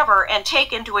 times, whatever, and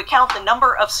take into account the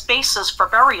number of spaces for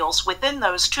burials within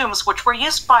those tombs, which were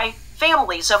used by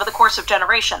families over the course of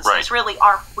generations. Right. These really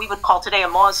are, we would call today, a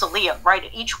mausoleum, right?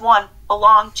 Each one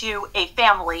belonged to a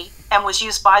family and was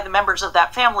used by the members of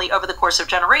that family over the course of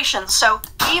generations. So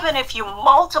even if you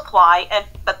multiply,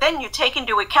 but then you take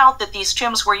into account that these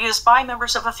tombs were used by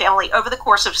members of a family over the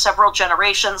course of several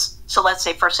generations, so let's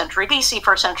say 1st century BC,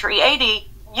 1st century AD,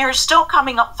 you're still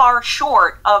coming up far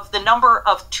short of the number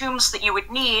of tombs that you would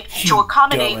need to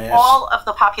accommodate all of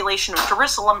the population of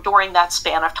Jerusalem during that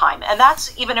span of time. And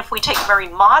that's even if we take a very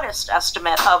modest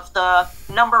estimate of the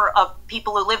number of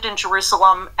people who lived in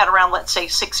Jerusalem at around, let's say,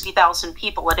 60,000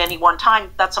 people at any one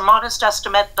time. That's a modest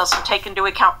estimate, doesn't take into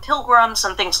account pilgrims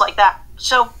and things like that.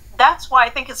 So that's why I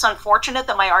think it's unfortunate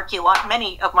that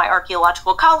many of my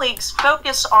archaeological colleagues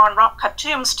focus on rock-cut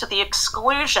tombs to the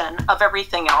exclusion of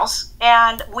everything else.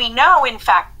 And we know, in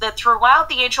fact, that throughout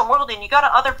the ancient world, and you go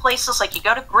to other places, like you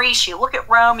go to Greece, you look at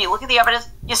Rome, you look at the evidence,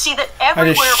 you see that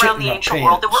everywhere around the ancient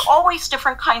world, there were always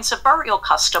different kinds of burial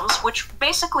customs, which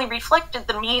basically reflected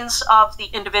the means of the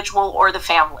individual or the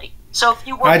family. So if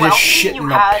you were wealthy, you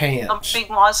had a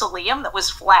big mausoleum that was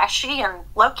flashy and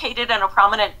located in a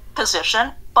prominent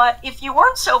position. But if you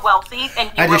weren't so wealthy and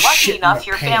you were lucky enough,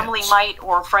 your family might,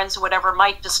 or friends or whatever,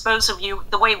 might dispose of you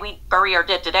the way we bury our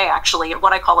dead today, actually,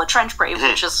 what I call a trench grave,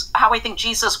 which is how I think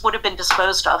Jesus would have been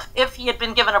disposed of if he had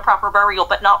been given a proper burial,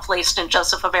 but not placed in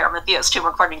Joseph of Arimathea's tomb,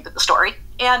 according to the story.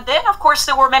 And then, of course,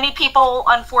 there were many people,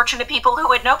 unfortunate people,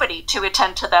 who had nobody to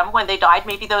attend to them when they died.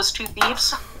 Maybe those 2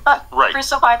 thieves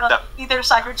crucified on either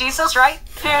side of Jesus, right?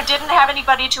 Who didn't have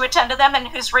anybody to attend to them and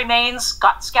whose remains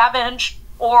got scavenged.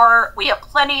 Or we have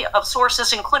plenty of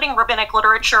sources, including rabbinic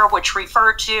literature, which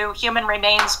refer to human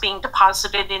remains being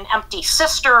deposited in empty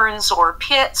cisterns or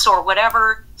pits or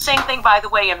whatever. Same thing, by the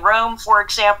way, in Rome, for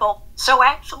example. So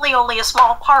actually only a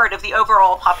small part of the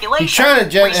overall population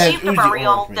received a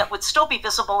burial that would still be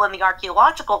visible in the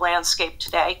archaeological landscape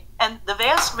today. And the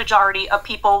vast majority of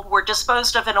people were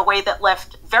disposed of in a way that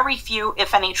left very few,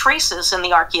 if any, traces in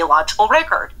the archaeological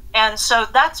record. And so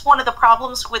that's one of the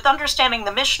problems with understanding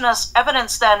the Mishnah's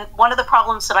evidence. Then one of the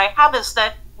problems that I have is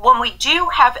that when we do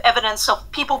have evidence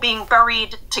of people being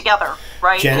buried together,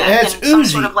 right, in some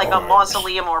sort of like a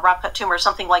mausoleum or rock-cut tomb or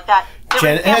something like that,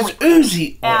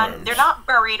 and they're not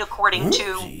buried according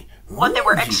to what they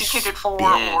were executed for,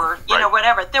 or you know,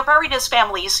 whatever. They're buried as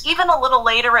families. Even a little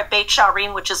later at Beit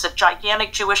Sharim, which is a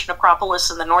gigantic Jewish necropolis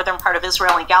in the northern part of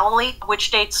Israel and Galilee,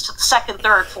 which dates to the 2nd,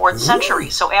 3rd, 4th century,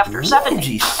 so after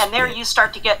 70. And there you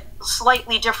start to get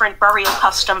slightly different burial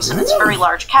customs, and it's very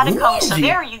large catacombs. So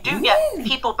there you do get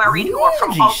people buried who are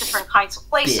from all different kinds of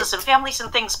places and families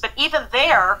and things. But even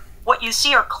there, what you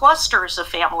see are clusters of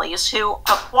families who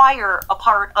acquire a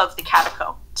part of the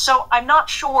catacomb. So I'm not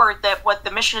sure that what the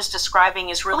Mishnah is describing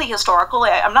is really historical.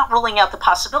 I'm not ruling out the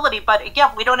possibility, but again,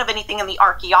 we don't have anything in the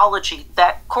archaeology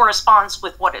that corresponds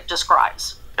with what it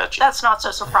describes. Gotcha. That's not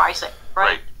so surprising,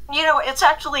 right? You know, it's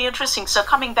actually interesting. So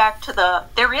coming back to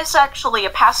there is actually a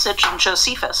passage in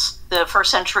Josephus, the 1st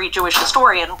century Jewish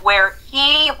historian, where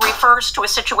he refers to a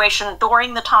situation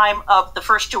during the time of the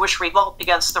first Jewish revolt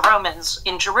against the Romans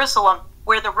in Jerusalem,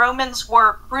 where the Romans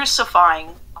were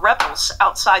crucifying rebels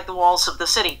outside the walls of the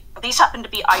city. These happened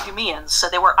to be Idumeans, so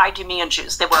they were Idumean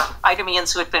Jews. They were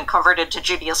Idumeans who had been converted to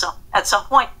Judaism at some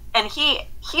point. And he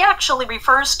actually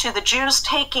refers to the Jews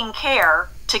taking care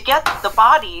to get the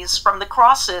bodies from the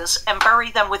crosses and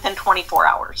bury them within 24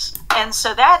 hours. And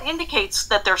so that indicates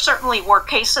that there certainly were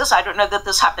cases. I don't know that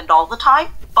this happened all the time,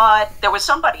 but there was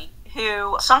somebody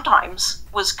who sometimes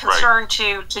was concerned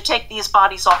to take these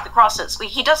bodies off the crosses.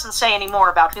 He doesn't say any more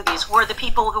about who these were. The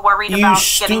people who worried about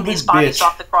getting these bodies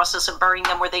off the crosses and burying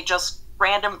them, were they just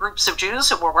random groups of Jews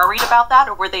who were worried about that,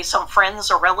 or were they some friends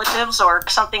or relatives or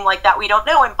something like that? We don't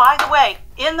know. And by the way,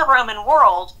 in the Roman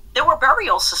world, there were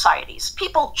burial societies.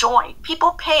 People joined.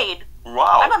 People paid.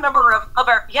 Wow. I'm a member of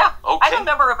our, I'm a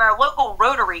member of our local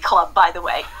Rotary Club, by the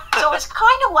way. So it's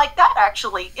kind of like that,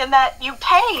 actually, in that you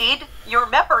paid your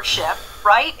membership,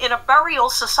 right, in a burial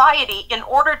society in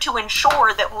order to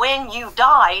ensure that when you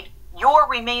died, your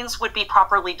remains would be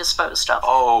properly disposed of.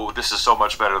 Oh, this is so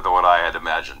much better than what I had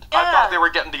imagined. Yeah. I thought they were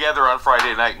getting together on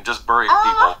Friday night and just burying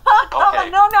people. Okay.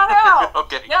 No.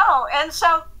 Okay. No, and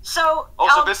so... so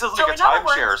this is like a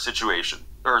timeshare situation.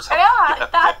 Or something. Yeah,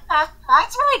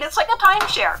 that's right. It's like a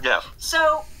timeshare. Yeah.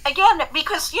 So, again,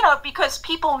 because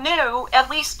people knew, at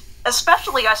least...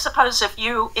 Especially, I suppose, if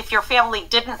your family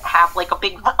didn't have like a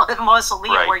big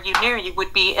mausoleum where you knew you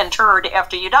would be interred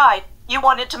after you died, you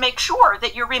wanted to make sure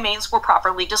that your remains were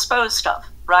properly disposed of,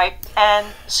 right? And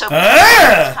so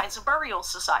these kinds of burial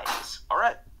societies. All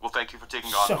right. Well, thank you for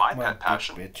taking on my pet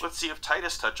passion. Let's see if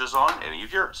Titus touches on any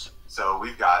of yours. So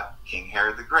we've got King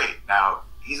Herod the Great. Now,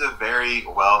 he's a very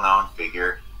well-known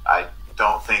figure. I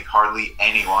don't think hardly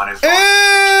anyone is going to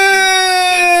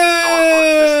his historical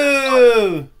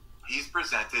existence. He's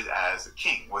presented as a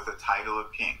king with a title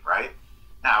of king, right?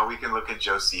 Now, we can look at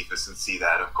Josephus and see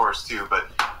that, of course, too. But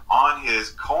on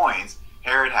his coins,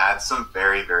 Herod had some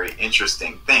very, very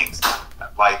interesting things.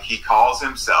 Like, he calls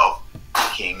himself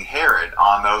King Herod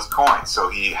on those coins. So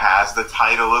he has the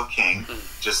title of king,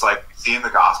 just like we see in the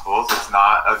Gospels. It's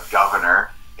not a governor.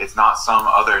 It's not some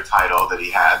other title that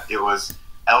he had. It was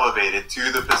elevated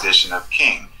to the position of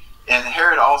king. And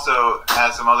Herod also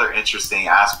has some other interesting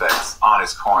aspects on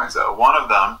his coins. One of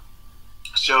them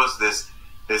shows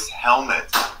this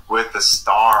helmet with the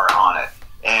star on it.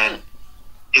 And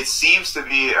it seems to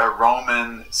be a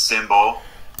Roman symbol.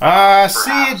 See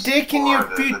a dick in your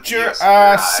future.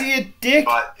 See a dick.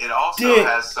 But it also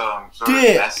has some sort of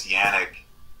messianic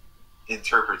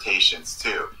interpretations,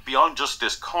 too. Beyond just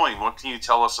this coin, what can you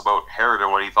tell us about Herod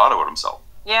and what he thought about himself?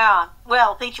 Yeah,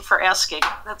 well, thank you for asking.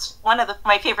 That's one of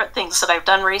my favorite things that I've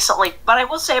done recently. But I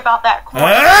will say about that coin,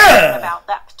 about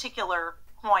that particular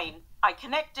coin, I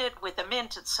connected with a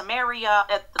mint at Samaria.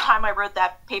 At the time I wrote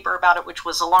that paper about it, which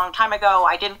was a long time ago,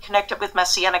 I didn't connect it with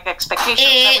messianic expectations.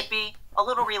 I would be a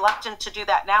little reluctant to do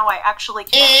that now. I actually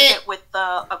connected it with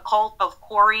the occult of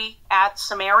Cori at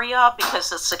Samaria,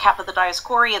 because it's the Kappa the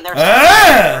Dioscuri, and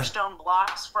there's stone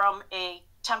blocks from a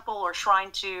temple or shrine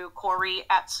to Cori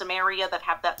at Samaria that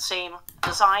have that same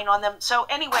design on them. So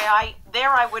anyway, I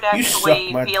would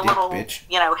actually be a little,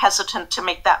 hesitant to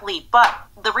make that leap. But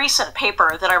the recent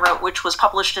paper that I wrote, which was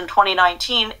published in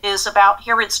 2019, is about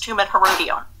Herod's tomb at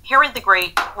Herodion. Herod the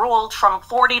Great ruled from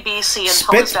 40 BC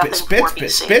until his death in 4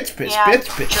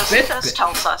 BC. Josephus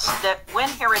tells us that when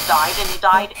Herod died, and he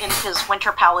died in his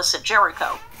winter palace at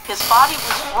Jericho, his body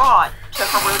was brought to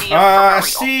Herodium for burial.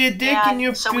 See a dick in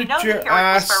your so future. We know that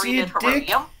Herod was buried at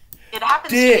Herodium. It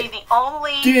happens to be the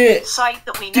only site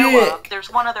that we know of. There's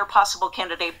one other possible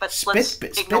candidate, but let's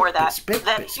ignore that.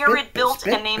 That Herod built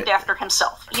and named after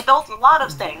himself. He built a lot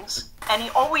of things, and he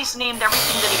always named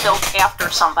everything that he built after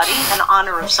somebody, in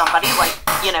honor of somebody, like,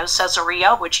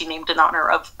 Caesarea, which he named in honor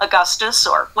of Augustus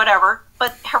or whatever.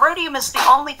 But Herodium is the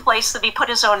only place that he put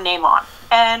his own name on.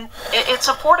 And it's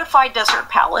a fortified desert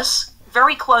palace,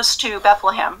 very close to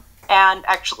Bethlehem. And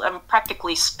actually, I'm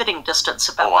practically spitting distance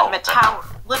of Bethlehem. It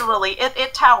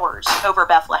towers over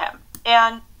Bethlehem.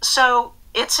 And so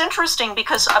it's interesting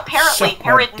because apparently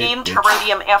Herod named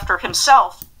Herodium after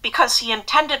himself because he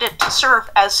intended it to serve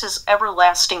as his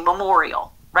everlasting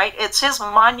memorial, right? It's his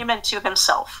monument to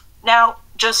himself. Now,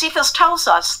 Josephus tells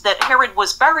us that Herod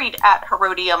was buried at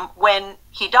Herodium when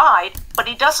he died, but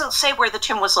he doesn't say where the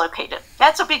tomb was located.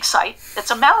 That's a big site.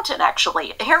 It's a mountain,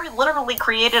 actually. Herod literally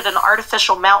created an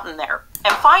artificial mountain there.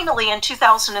 And finally, in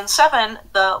 2007,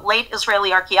 the late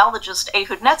Israeli archaeologist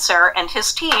Ehud Netzer and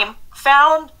his team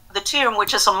found the tomb,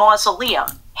 which is a mausoleum,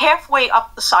 halfway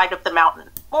up the side of the mountain,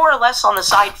 more or less on the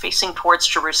side facing towards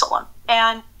Jerusalem.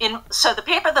 And so the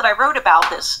paper that I wrote about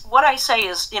this, what I say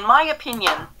is, in my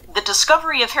opinion, the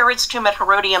discovery of Herod's tomb at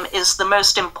Herodium is the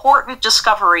most important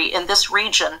discovery in this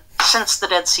region since the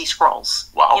Dead Sea Scrolls.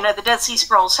 Wow. The Dead Sea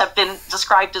Scrolls have been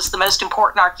described as the most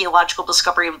important archaeological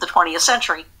discovery of the 20th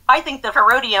century. I think that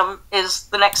Herodium is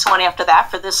the next one after that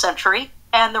for this century.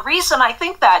 And the reason I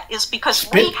think that is because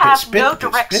we have no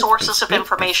direct sources of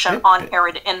information on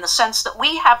Herod in the sense that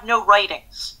we have no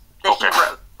writings that he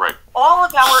wrote. Right. All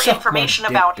of our information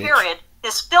about Herod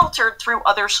is filtered through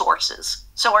other sources.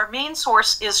 So our main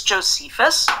source is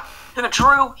Josephus, who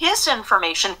drew his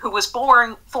information, who was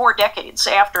born 4 decades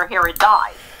after Herod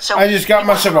died. So I just got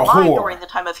myself a whore. During the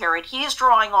time of Herod, he is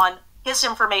drawing on his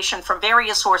information from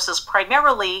various sources,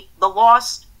 primarily the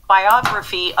lost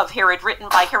biography of Herod written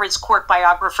by Herod's court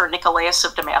biographer Nicolaus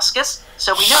of Damascus.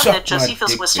 So we know that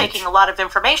Josephus was taking a lot of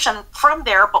information from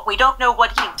there, but we don't know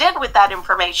what he did with that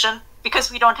information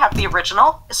because we don't have the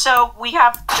original. So we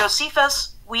have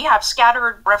Josephus, we have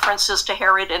scattered references to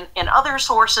Herod in other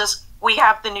sources. We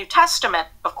have the New Testament,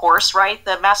 of course, right?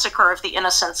 The massacre of the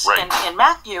innocents in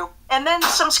Matthew. And then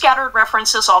some scattered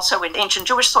references also in ancient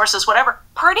Jewish sources, whatever.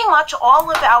 Pretty much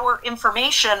all of our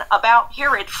information about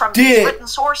Herod from these written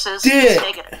sources is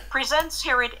negative. Presents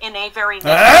Herod in a very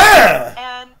negative.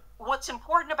 And what's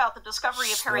important about the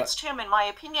discovery of Herod's tomb, in my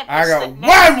opinion, is that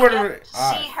now we can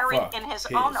see Herod in his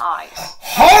own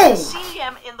eyes. See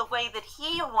him in the way that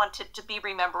he wanted to be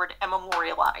remembered and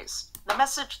memorialized. The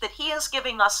message that he is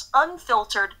giving us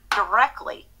unfiltered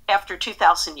directly after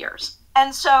 2,000 years.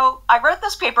 And so I wrote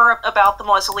this paper about the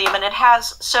mausoleum, and it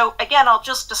has, so again, I'll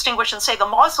just distinguish and say the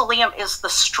mausoleum is the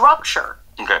structure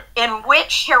in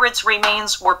which Herod's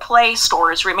remains were placed, or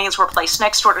his remains were placed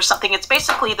next to it or something. It's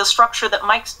basically the structure that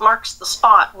marks the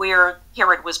spot where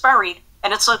Herod was buried,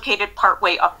 and it's located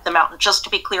partway up the mountain, just to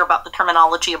be clear about the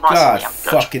terminology of mausoleum.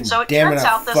 So it turns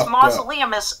out this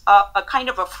mausoleum is a kind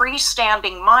of a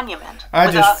freestanding monument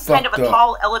with a kind of a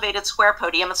tall, elevated square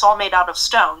podium. It's all made out of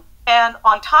stone. And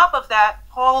on top of that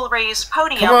tall-raised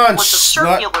podium was a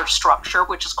circular structure,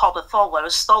 which is called a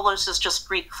tholos. Tholos is just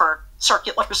Greek for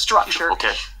circular structure.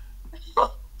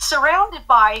 Surrounded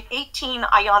by 18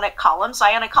 Ionic columns.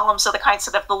 Ionic columns are the kinds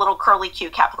that have the little curly Q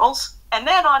capitals. And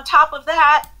then on top of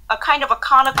that, a kind of a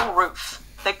conical roof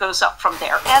that goes up from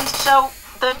there. And so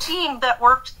the team that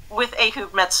worked with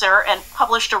Ehud Metzer and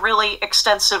published a really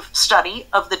extensive study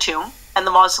of the tomb and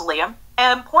the mausoleum,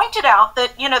 and pointed out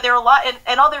that, you know, there are a lot,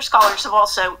 and other scholars have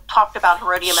also talked about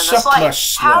Herodium in this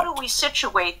light. How do we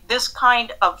situate this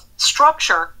kind of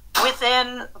structure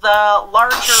within the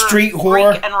larger Greek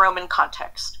and Roman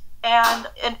context? And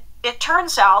it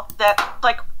turns out that,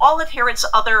 like all of Herod's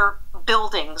other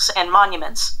buildings and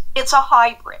monuments, it's a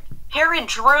hybrid. Herod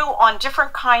drew on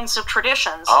different kinds of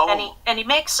traditions, and he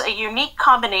makes a unique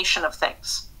combination of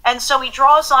things. And so he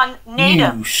draws on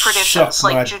native traditions,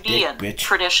 like Judean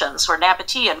traditions, or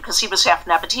Nabatean, because he was half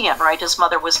Nabatean, right? His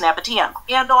mother was Nabatean.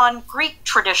 And on Greek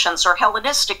traditions, or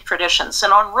Hellenistic traditions,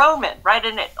 and on Roman, right?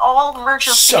 And it all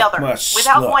merges together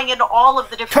without going into all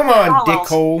of the different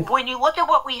parallels. When you look at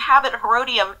what we have at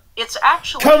Herodium, it's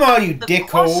actually the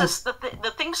closest,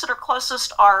 the things that are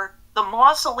closest are the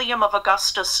Mausoleum of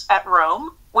Augustus at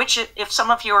Rome, which, if some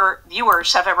of your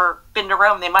viewers have ever been to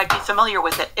Rome, they might be familiar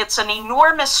with it. It's an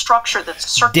enormous structure that's a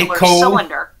circular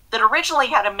cylinder that originally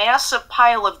had a massive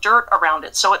pile of dirt around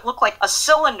it. So it looked like a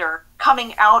cylinder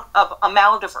coming out of a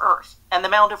mound of earth. And the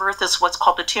mound of earth is what's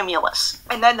called a tumulus.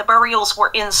 And then the burials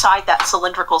were inside that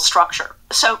cylindrical structure.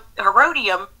 So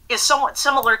Herodium is somewhat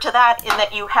similar to that in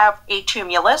that you have a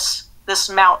tumulus, this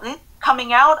mountain.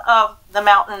 Coming out of the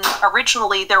mountain,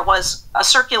 originally there was a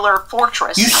circular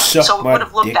fortress, so it would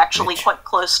have looked actually quite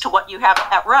close to what you have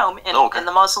at Rome in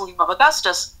the Mausoleum of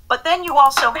Augustus. But then you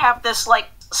also have this like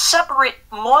separate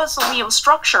mausoleum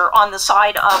structure on the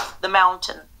side of the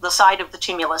mountain, the side of the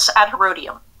tumulus at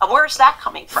Herodium. Where's that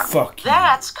coming from?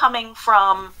 That's coming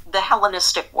from the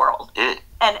Hellenistic world.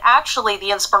 And actually the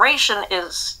inspiration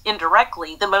is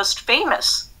indirectly the most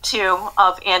famous tomb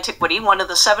of antiquity, one of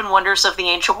the 7 wonders of the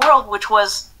ancient world, which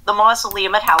was the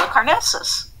mausoleum at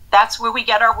Halicarnassus. That's where we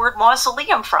get our word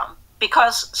mausoleum from,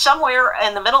 because somewhere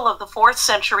in the middle of the 4th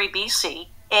century BC,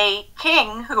 a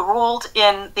king who ruled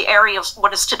in the area of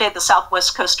what is today the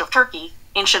southwest coast of Turkey,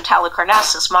 ancient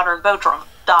Halicarnassus, modern Bodrum,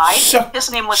 died.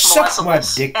 His name was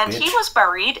Mausolus, and he was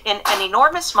buried in an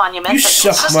enormous monument that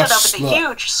consisted of a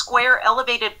huge square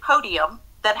elevated podium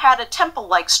that had a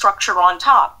temple-like structure on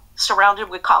top, surrounded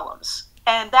with columns.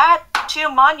 And that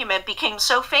tomb monument became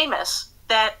so famous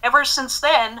that ever since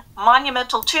then,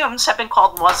 monumental tombs have been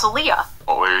called mausolea,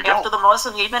 after the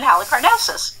mausoleum in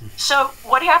Halicarnassus. So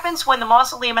what happens when the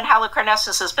mausoleum in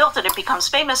Halicarnassus is built and it becomes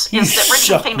famous is that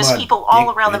rich and famous people all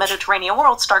around the Mediterranean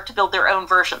world start to build their own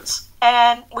versions.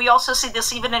 And we also see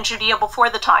this even in Judea before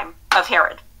the time of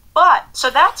Herod. But,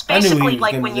 so that's basically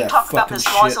like when you talk about this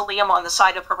mausoleum on the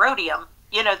side of Herodium,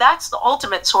 you know, that's the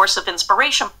ultimate source of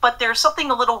inspiration, but there's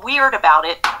something a little weird about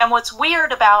it. And what's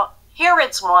weird about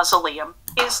Herod's mausoleum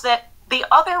is that The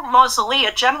other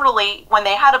mausolea, generally, when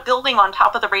they had a building on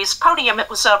top of the raised podium, it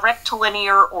was a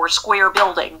rectilinear or square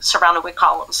building surrounded with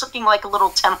columns, looking like a little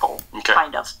temple,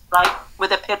 kind of, right?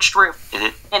 With a pitched roof.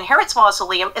 In Herod's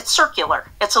mausoleum, it's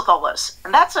circular. It's a tholos,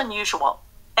 and that's unusual.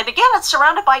 And again, it's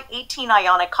surrounded by 18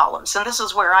 Ionic columns, and this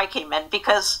is where I came in,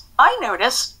 because I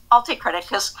noticed, I'll take credit,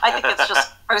 because I think it's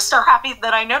just, I was so happy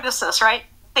that I noticed this, right?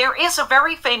 There is a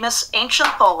very famous ancient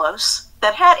tholos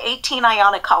that had 18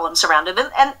 Ionic columns around it,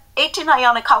 and 18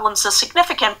 Ionic columns is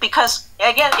significant because,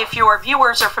 again, if your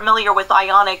viewers are familiar with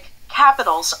Ionic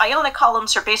capitals, Ionic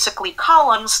columns are basically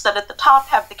columns that at the top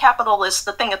have the capital is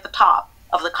the thing at the top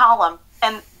of the column,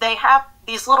 and they have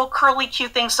these little curly Q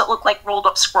things that look like rolled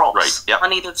up scrolls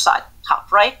on either side,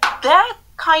 top, right? That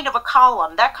kind of a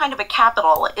column, that kind of a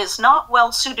capital is not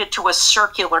well suited to a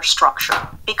circular structure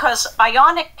because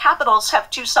Ionic capitals have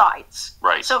two sides.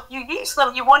 Right. So if you use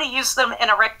them, you want to use them in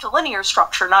a rectilinear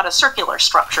structure, not a circular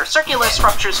structure. Circular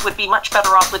structures would be much better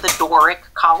off with a Doric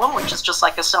column, which is just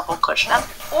like a simple cushion,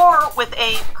 or with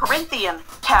a Corinthian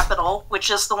capital,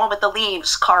 which is the one with the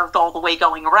leaves carved all the way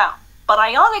going around. But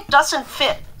Ionic doesn't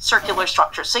fit circular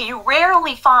structures, so you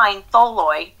rarely find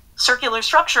tholoi, circular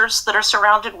structures that are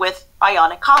surrounded with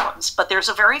Ionic columns. But there's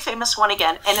a very famous one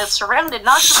again, and it's surrounded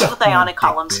not just with Ionic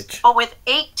columns, but with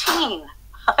 18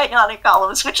 Ionic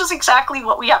columns, which is exactly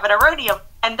what we have at Herodium.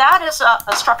 And that is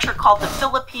a structure called the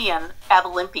Philippian at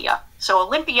Olympia. So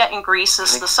Olympia in Greece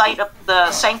is the site of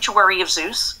the sanctuary of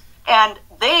Zeus. And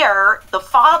there, the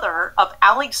father of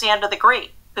Alexander the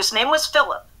Great, whose name was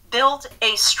Philip, built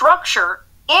a structure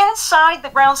inside the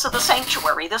grounds of the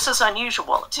sanctuary. This is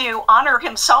unusual, to honor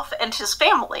himself and his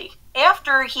family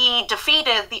after he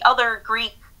defeated the other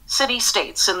Greek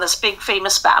city-states in this big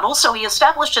famous battle. So he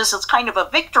establishes as kind of a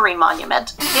victory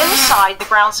monument inside the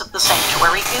grounds of the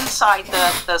sanctuary, inside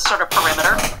the sort of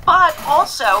perimeter, but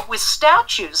also with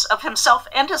statues of himself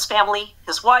and his family,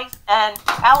 his wife, and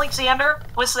Alexander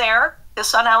was there, his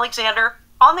son Alexander,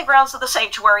 on the grounds of the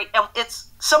sanctuary. And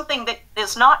it's something that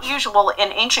is not usual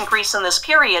in ancient Greece in this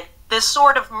period, this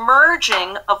sort of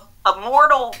merging of a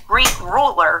mortal Greek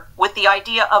ruler with the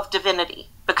idea of divinity.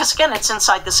 Because again, it's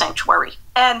inside the sanctuary.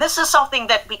 And this is something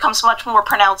that becomes much more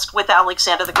pronounced with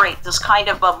Alexander the Great, this kind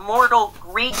of a mortal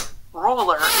Greek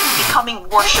ruler becoming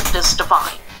worshipped as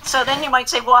divine. So then you might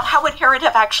say, well, how would Herod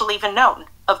have actually even known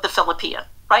of the Philippian,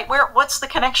 right? What's the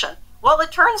connection? Well,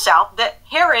 it turns out that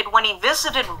Herod, when he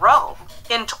visited Rome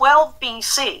in 12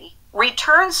 BC,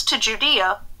 returns to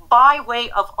Judea by way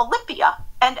of Olympia.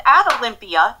 And at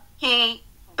Olympia, he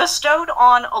bestowed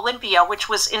on Olympia, which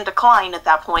was in decline at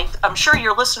that point. I'm sure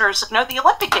your listeners know the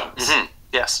Olympic Games.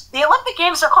 Yes. The Olympic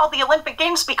Games are called the Olympic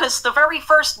Games because the very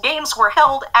first games were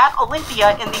held at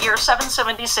Olympia in the year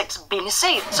 776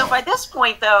 BC. So by this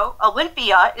point, though,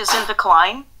 Olympia is in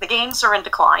decline, the games are in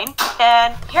decline,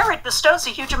 and Herod bestows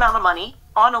a huge amount of money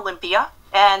on Olympia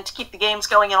and to keep the games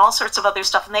going and all sorts of other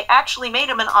stuff, and they actually made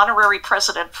him an honorary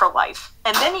president for life.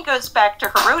 And then he goes back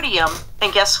to Herodium,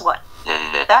 and guess what?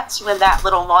 That's when that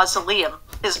little mausoleum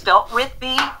is built with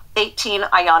the 18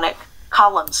 Ionic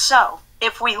columns. So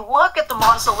if we look at the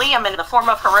mausoleum in the form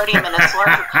of Herodium in its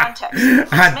larger context,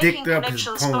 it's making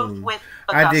connections both with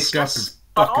Augustus,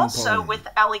 but also with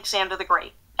Alexander the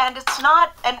Great. And it's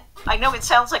not, and I know it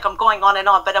sounds like I'm going on and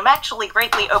on, but I'm actually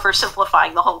greatly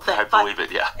oversimplifying the whole thing. I believe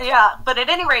it, yeah. Yeah, but at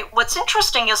any rate, what's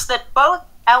interesting is that both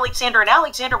Alexander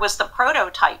was the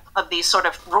prototype of these sort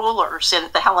of rulers in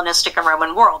the Hellenistic and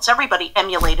Roman worlds. Everybody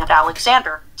emulated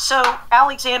Alexander. So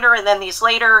Alexander and then these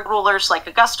later rulers like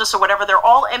Augustus or whatever, they're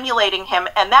all emulating him.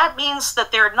 And that means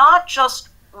that they're not just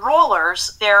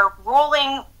rulers, they're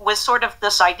ruling with sort of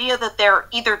this idea that they're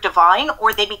either divine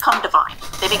or they become divine.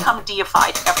 They become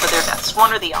deified after their deaths,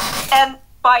 one or the other. And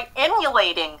by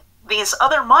emulating these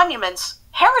other monuments,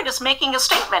 Herod is making a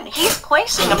statement. He's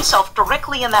placing himself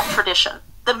directly in that tradition.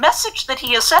 The message that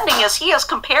he is sending is he is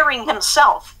comparing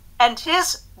himself and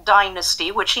his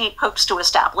dynasty, which he hopes to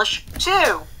establish,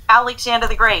 to Alexander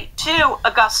the Great, to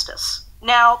Augustus.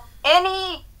 Now,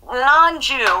 any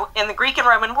non-Jew in the Greek and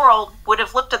Roman world would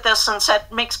have looked at this and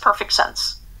said, makes perfect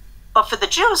sense. But for the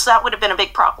Jews, that would have been a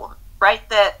big problem, right?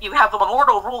 That you have a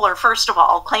mortal ruler, first of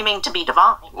all, claiming to be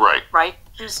divine. Right. Right?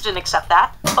 Jews didn't accept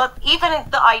that. But even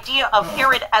the idea of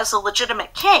Herod as a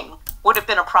legitimate king would have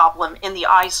been a problem in the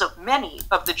eyes of many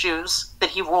of the Jews that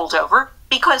he ruled over,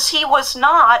 because he was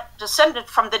not descended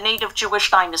from the native Jewish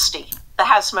dynasty, the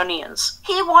Hasmoneans.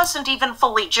 He wasn't even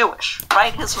fully Jewish,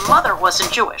 right? His mother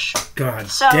wasn't Jewish. God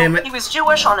so damn it. He was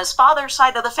Jewish on his father's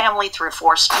side of the family through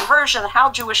forced conversion.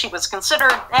 How Jewish he was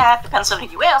considered, depends on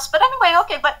who you ask. But anyway,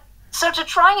 okay, but so to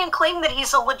try and claim that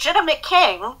he's a legitimate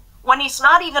king when he's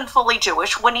not even fully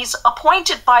Jewish, when he's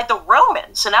appointed by the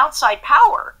Romans, an outside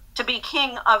power, to be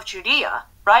king of Judea,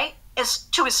 right, is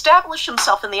to establish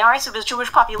himself in the eyes of his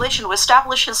Jewish population, to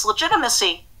establish his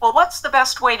legitimacy. Well, what's the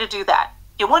best way to do that?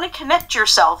 You want to connect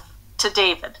yourself to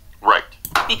David. Right.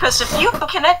 Because if you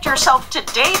connect yourself to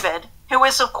David, who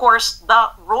is, of course, the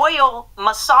royal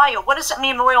Messiah. What does it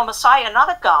mean, royal Messiah? Not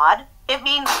a god. It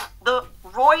means the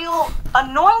royal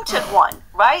anointed one,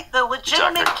 right? The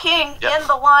legitimate king in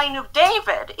the line of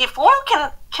David. If you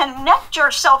can connect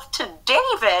yourself to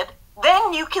David,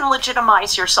 then you can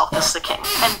legitimize yourself as the king.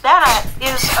 And that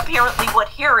is apparently what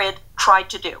Herod tried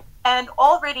to do. And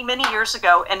already many years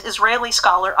ago, an Israeli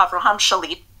scholar, Avraham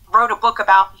Shalit, wrote a book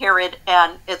about Herod,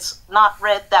 and it's not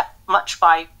read that much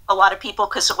by a lot of people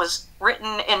because it was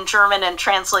written in German and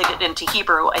translated into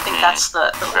Hebrew. I think that's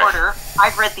the order.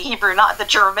 I've read the Hebrew, not the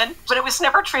German, but it was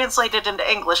never translated into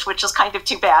English, which is kind of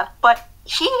too bad. But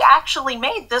he actually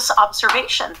made this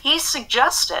observation. He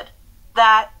suggested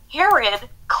that Herod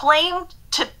claimed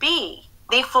to be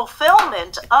the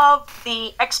fulfillment of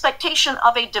the expectation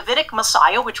of a Davidic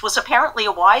Messiah, which was apparently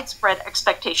a widespread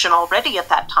expectation already at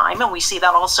that time, and we see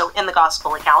that also in the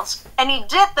Gospel accounts. And he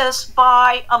did this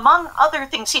by, among other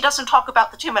things, he doesn't talk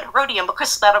about the tomb at Herodium,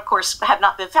 because that, of course, had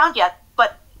not been found yet,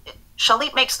 but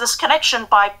Shalit makes this connection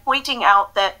by pointing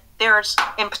out that there's,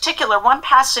 in particular, one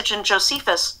passage in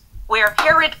Josephus where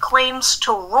Herod claims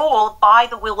to rule by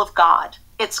the will of God.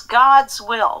 It's God's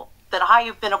will that I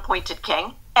have been appointed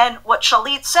king. And what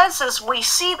Shalit says is we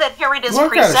see that Herod is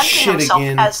presenting himself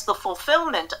as the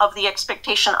fulfillment of the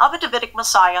expectation of a Davidic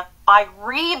Messiah by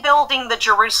rebuilding the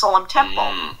Jerusalem temple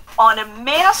on a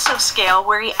massive scale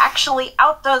where he actually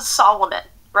outdoes Solomon,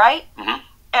 right?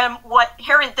 And what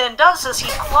Herod then does is he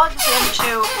plugs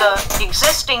into the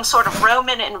existing sort of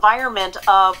Roman environment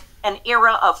of an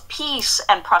era of peace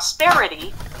and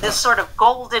prosperity, this sort of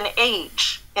golden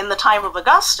age in the time of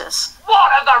Augustus.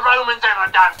 What have the Romans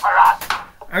ever done for us?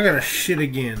 I gotta shit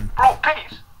again. Brought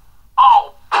peace.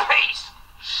 Oh, peace.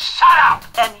 Shut up.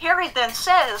 And Herod then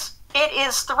says, it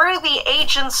is through the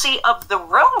agency of the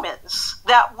Romans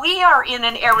that we are in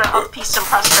an era of peace and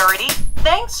prosperity,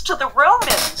 thanks to the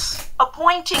Romans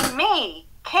appointing me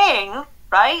king,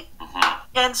 right?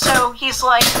 And so he's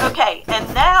like, okay,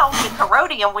 and now in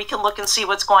Herodium we can look and see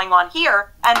what's going on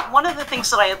here. And one of the things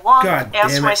that I had long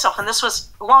asked myself, and this was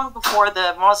long before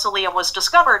the mausoleum was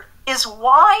discovered, is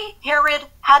why Herod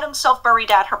had himself buried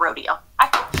at Herodium. I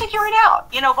couldn't figure it out.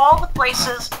 You know, of all the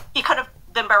places, he could have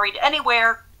been buried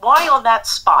anywhere. Why on that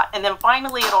spot? And then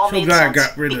finally it all made sense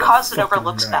because it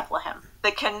overlooks Bethlehem.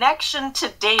 The connection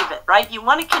to David, right? You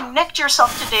want to connect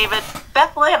yourself to David.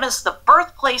 Bethlehem is the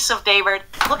birthplace of David.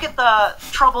 Look at the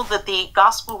trouble that the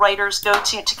gospel writers go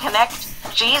to connect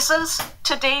Jesus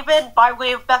to David by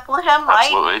way of Bethlehem, right?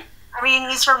 Absolutely. I mean,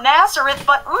 he's from Nazareth,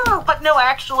 but no,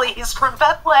 actually, he's from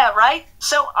Bethlehem, right?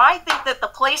 So I think that the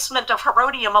placement of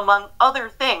Herodium, among other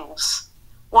things,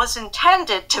 was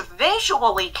intended to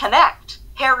visually connect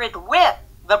Herod with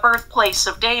the birthplace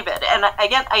of David. And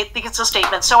again, I think it's a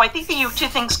statement. So I think that you have two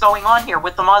things going on here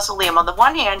with the mausoleum. On the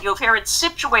one hand, you have Herod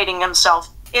situating himself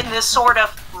in this sort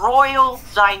of royal,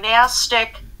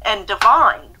 dynastic, and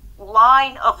divine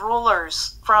line of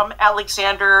rulers from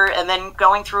Alexander and then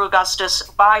going through Augustus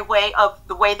by way of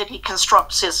the way that he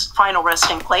constructs his final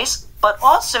resting place, but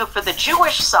also for the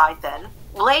Jewish side then,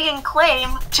 laying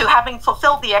claim to having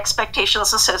fulfilled the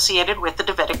expectations associated with the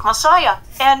Davidic Messiah.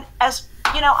 And as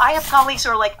you know, I have colleagues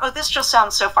who are like, oh, this just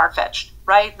sounds so far-fetched,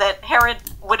 right? That Herod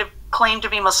would have claimed to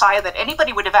be Messiah, that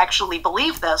anybody would have actually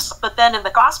believed this. But then in the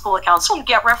gospel accounts, you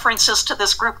get references to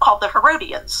this group called the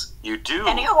Herodians. You do.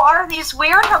 And who are these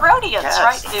weird Herodians,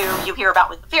 right? Who you hear about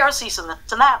with the Pharisees and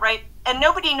this and that, right? And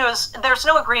nobody knows, there's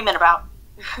no agreement about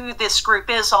who this group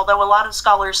is, although a lot of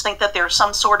scholars think that there's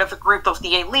some sort of a group of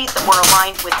the elite that were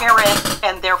aligned with Herod,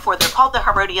 and therefore they're called the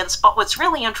Herodians. But what's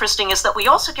really interesting is that we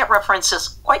also get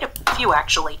references, quite a few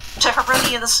actually, to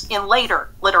Herodians in later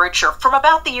literature, from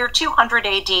about the year 200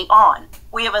 AD on.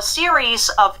 We have a series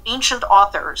of ancient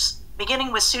authors,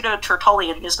 beginning with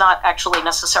Pseudo-Tertullian, who's not actually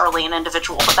necessarily an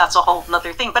individual, but that's a whole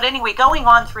other thing. But anyway, going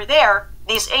on through there,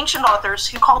 these ancient authors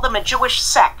who call them a Jewish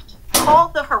sect,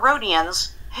 called the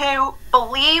Herodians, who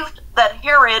believed that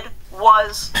Herod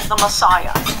was the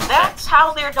Messiah. That's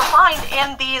how they're defined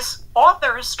in these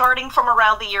authors starting from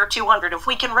around the year 200. If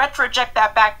we can retroject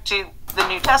that back to the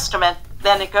New Testament,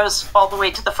 then it goes all the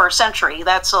way to the 1st century.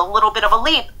 That's a little bit of a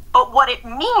leap. But what it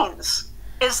means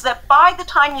is that by the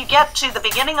time you get to the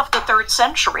beginning of the 3rd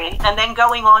century, and then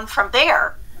going on from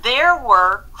there, there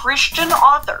were Christian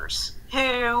authors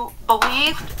who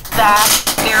believed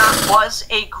that there was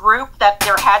a group, that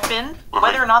there had been,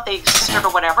 whether or not they existed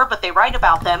or whatever, but they write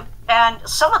about them. And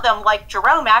some of them, like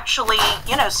Jerome, actually,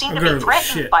 seem to be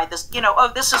threatened by this.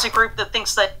 This is a group that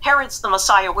thinks that Herod's the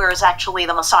Messiah, whereas actually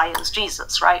the Messiah is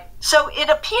Jesus, right? So it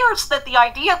appears that the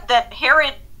idea that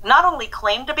Herod not only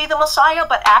claimed to be the Messiah,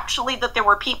 but actually that there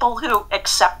were people who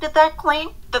accepted that claim,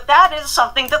 that is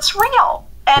something that's real.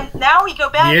 And now we go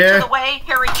back to the way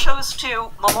Herod chose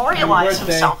to memorialize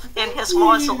himself in his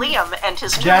mausoleum and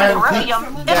his tomb in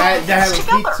Rome. It fits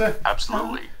together.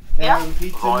 Absolutely. Yeah.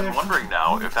 Although I'm wondering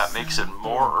now if that makes it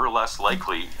more or less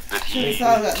likely that he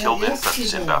killed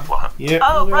infants in Bethlehem. Yep.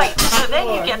 Oh, right. So then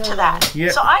you get to that.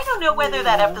 Yep. So I don't know whether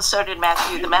that episode in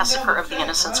Matthew, the Massacre of the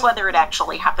Innocents, whether it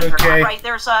actually happened or not, right?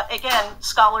 There's, again,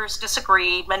 scholars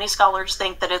disagree. Many scholars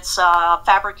think that it's a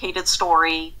fabricated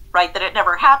story, right? That it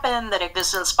never happened, that it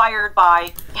was inspired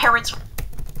by Herod's...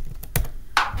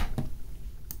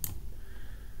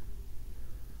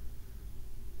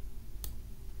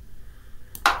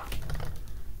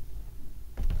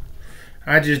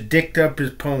 I just dicked up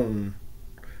his poem.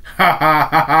 Ha ha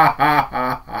ha ha ha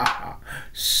ha ha.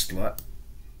 Slut.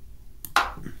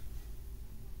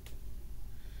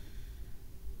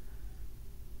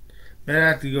 Man, I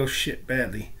have to go shit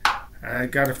badly. I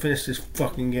gotta finish this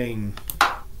fucking game.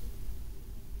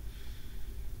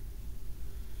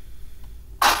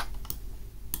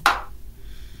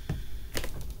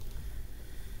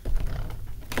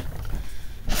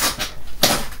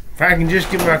 If I can just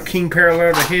get my king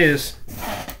parallel to his.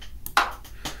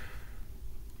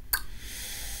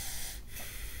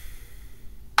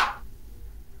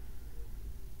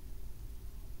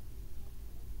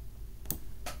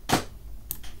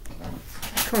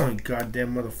 Come on,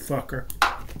 goddamn motherfucker.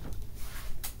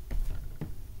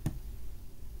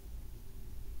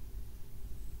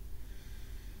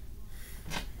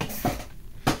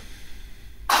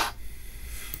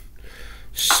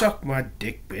 Suck my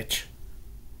dick, bitch.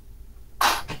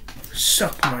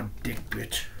 Suck my dick,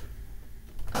 bitch.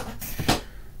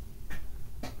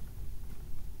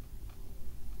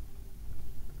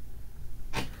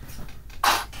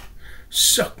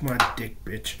 Suck my dick,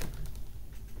 bitch.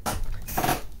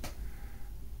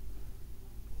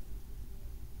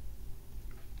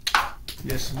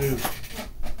 Yes, do.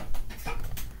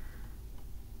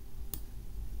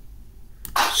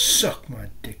 Suck my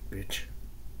dick, bitch.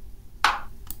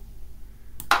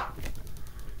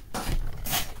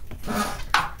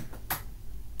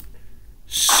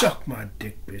 Suck my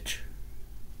dick, bitch.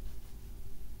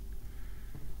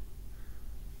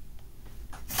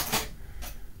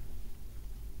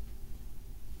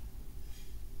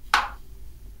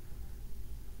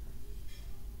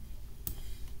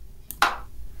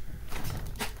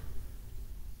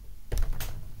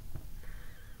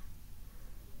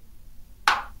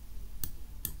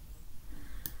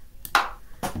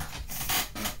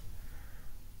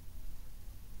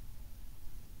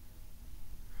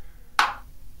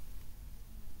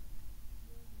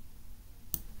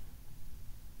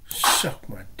 Suck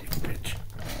my dick, bitch.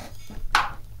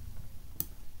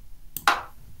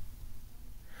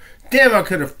 Damn, I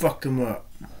could have fucked him up.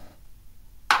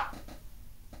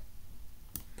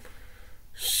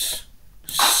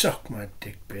 Suck my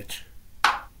dick, bitch.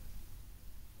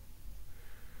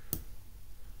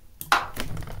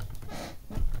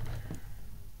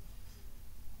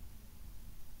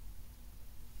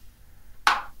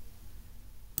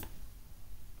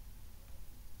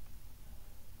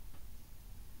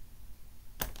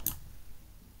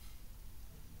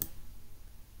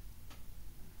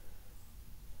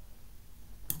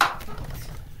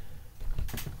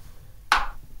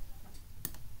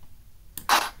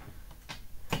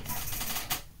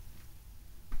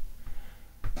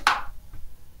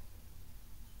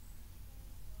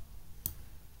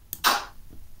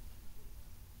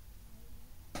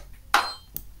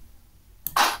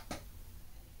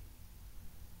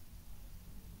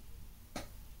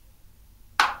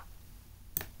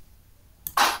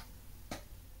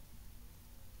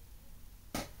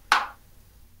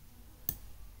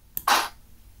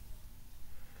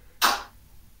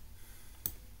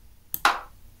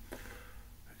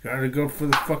 Gotta go for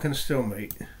the fucking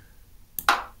stalemate.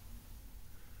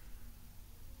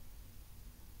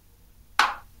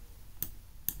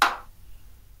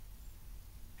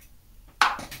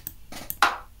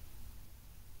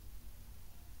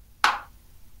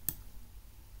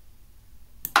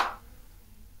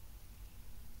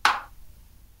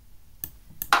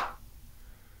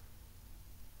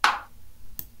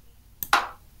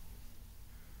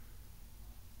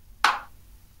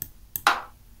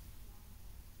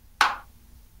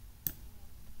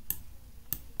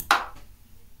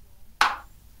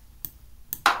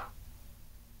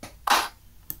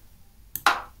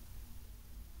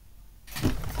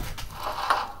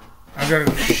 I gotta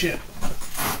go shit.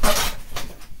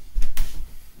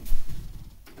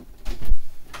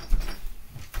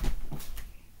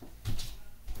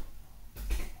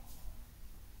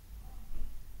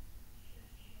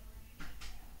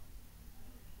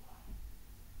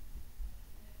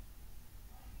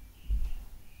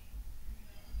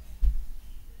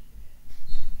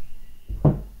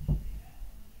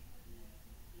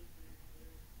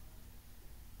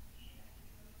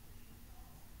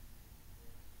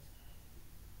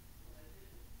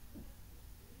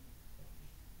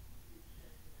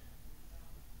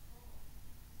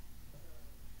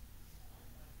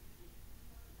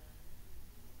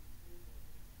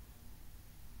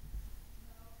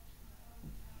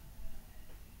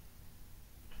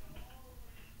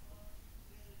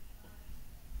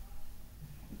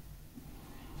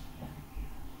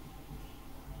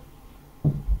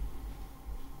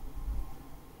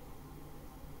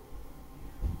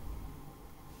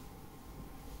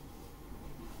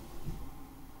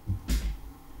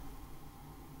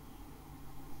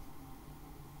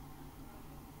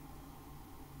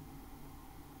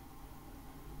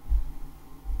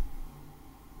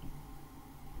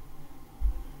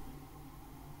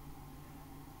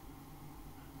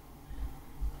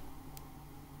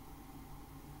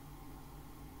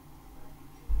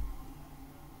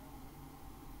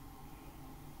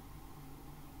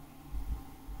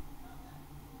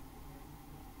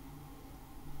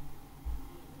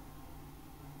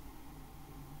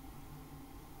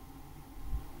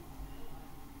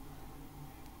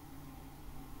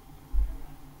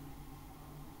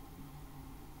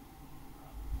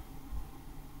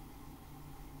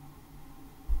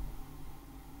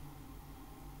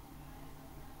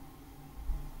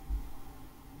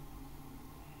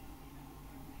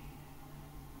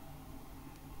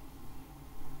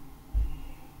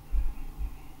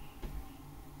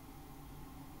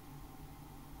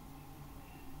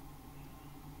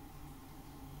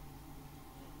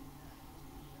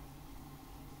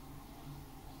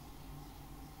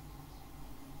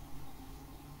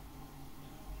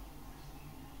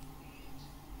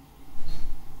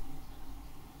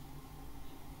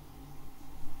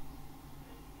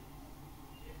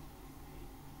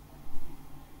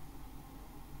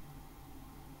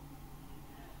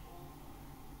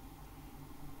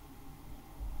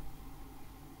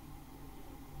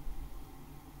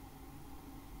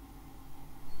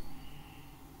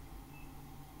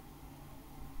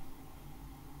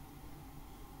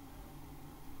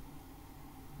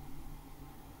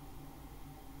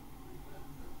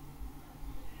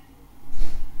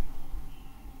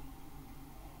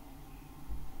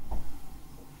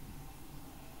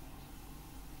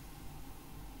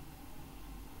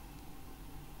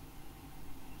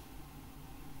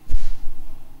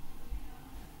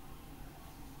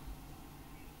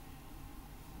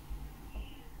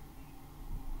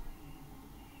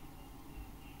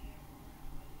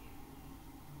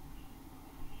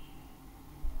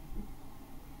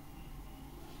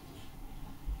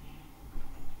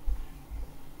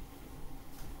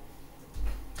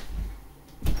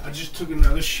 I just took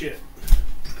another shit.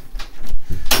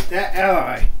 That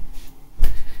ally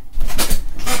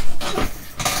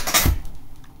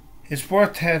is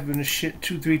worth having a shit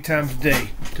 2-3 times a day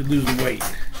to lose the weight.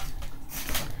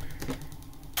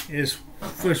 It's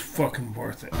fucking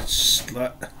worth it,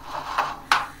 slut.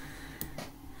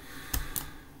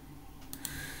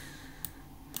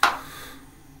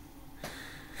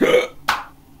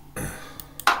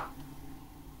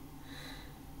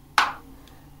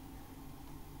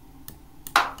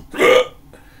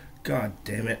 God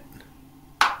damn it.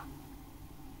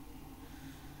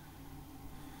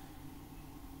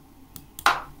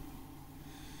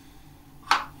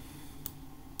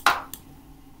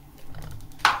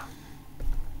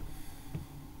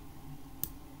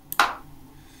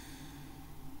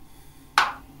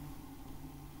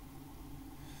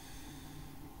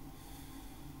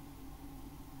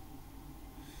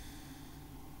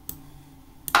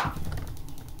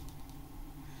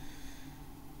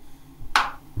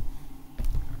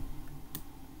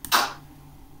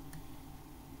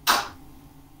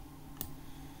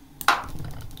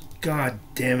 God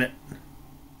damn it.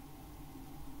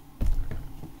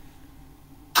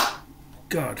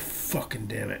 God fucking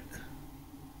damn it.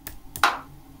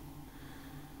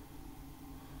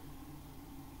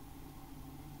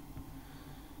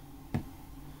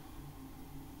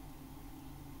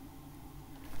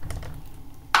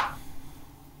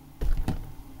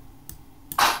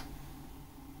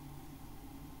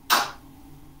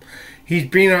 He's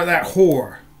being out that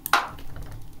whore.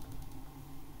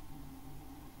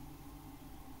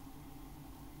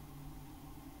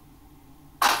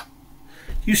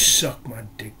 You suck my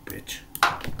dick, bitch.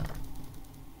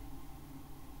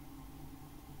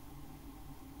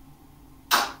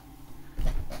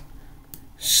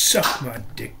 Suck my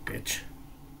dick, bitch.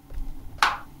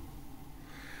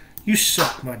 You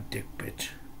suck my dick, bitch.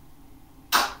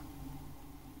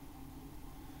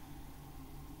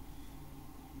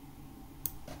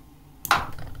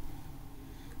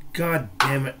 God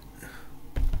damn it.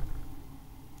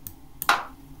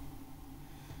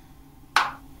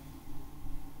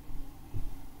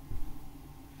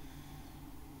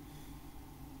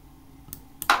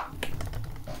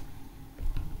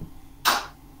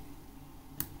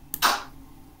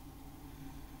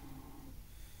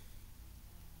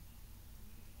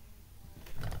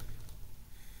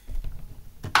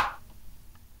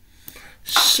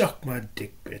 Suck my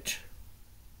dick, bitch.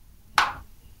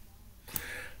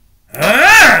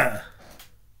 Ah!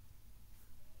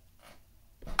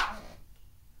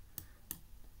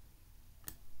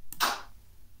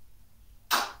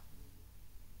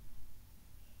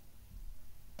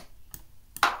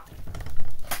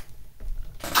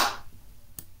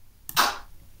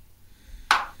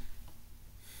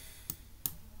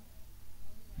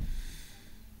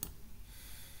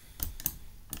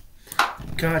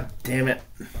 God damn it.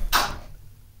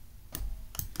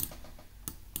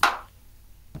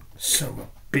 Son of a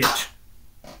bitch.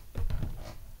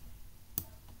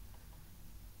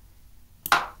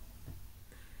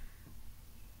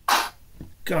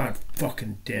 God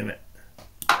fucking damn it.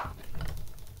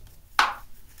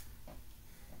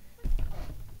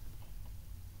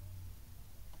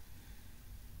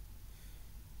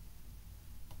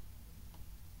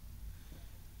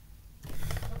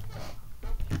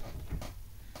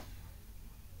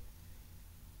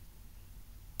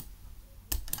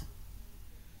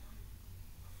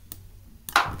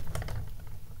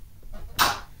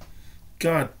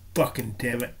 God fucking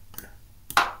damn it.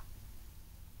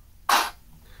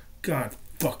 God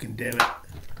fucking damn it.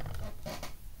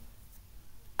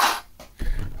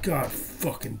 God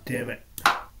fucking damn it.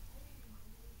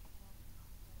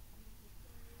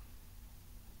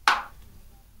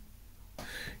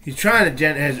 He's trying to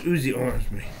gent has Uzi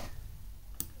arms me.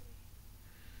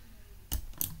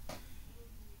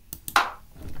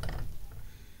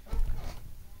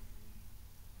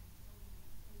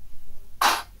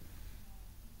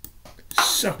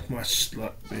 Suck my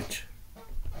slut, bitch.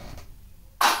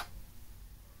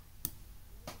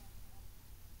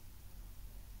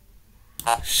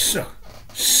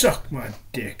 Suck my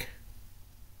dick.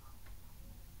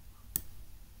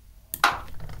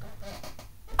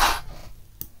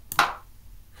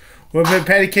 Well, but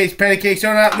patty cakes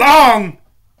are not long.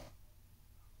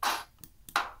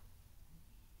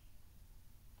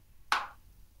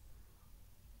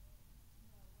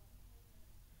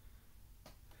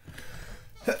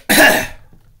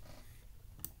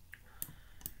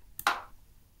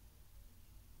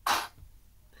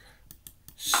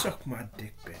 Suck my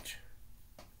dick, bitch.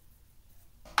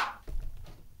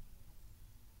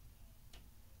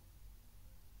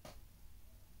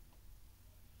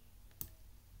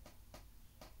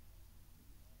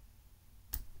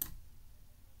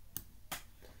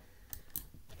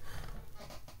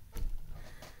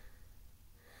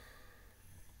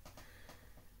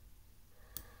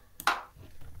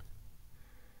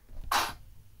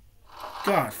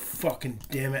 God fucking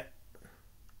damn it.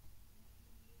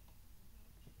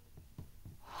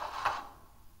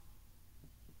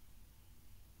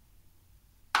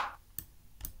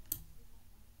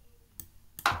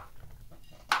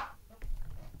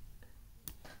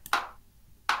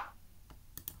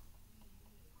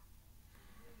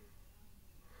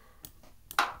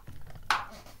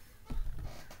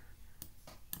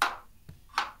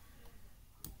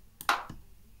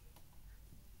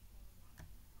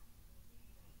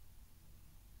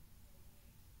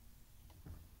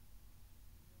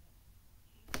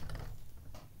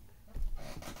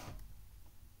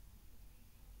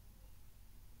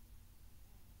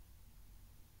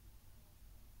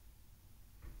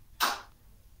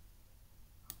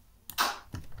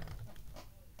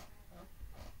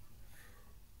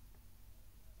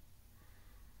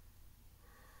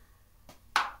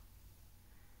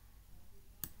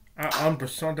 I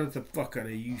unpercented the fuck out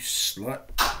of you, slut.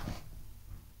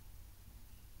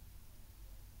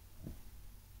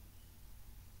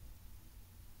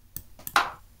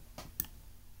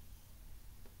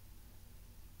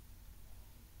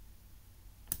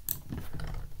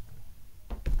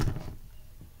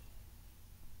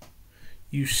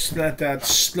 You slut, that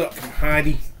slut from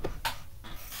Heidi.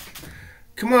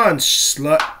 Come on,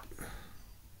 slut.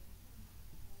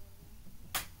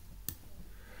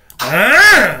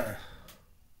 Ah!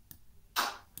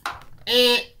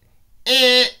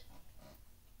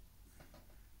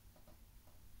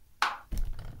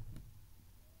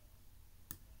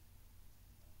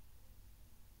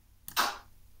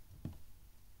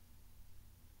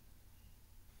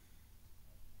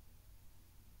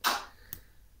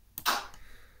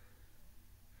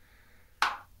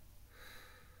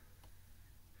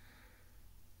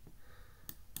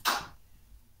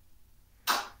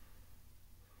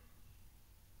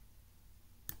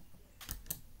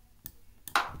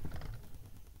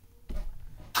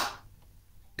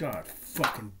 God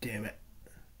fucking damn it.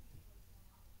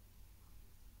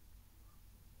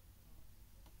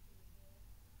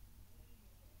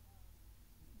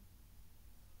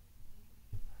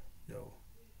 No.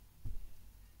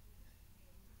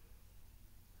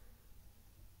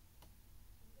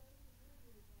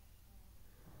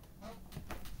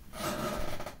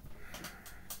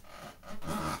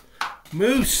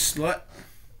 Move, slut.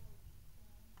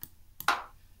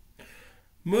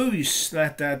 Move, you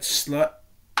slut, that slut.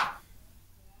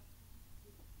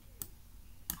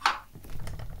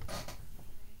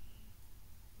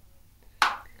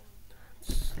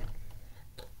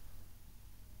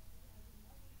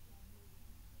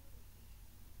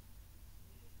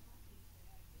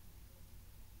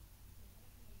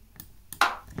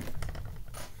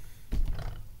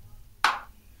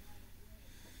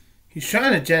 He's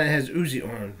trying to Janet has Uzi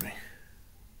on me.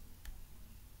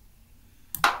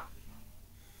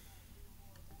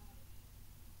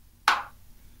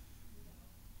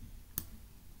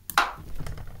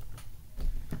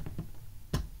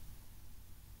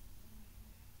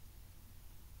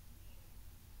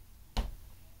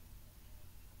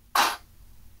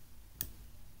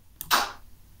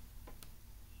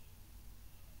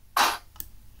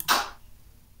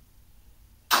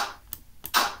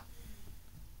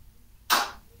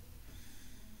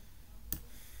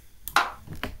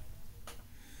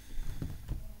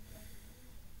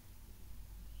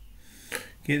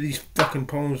 Get these fucking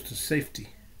ponies to safety.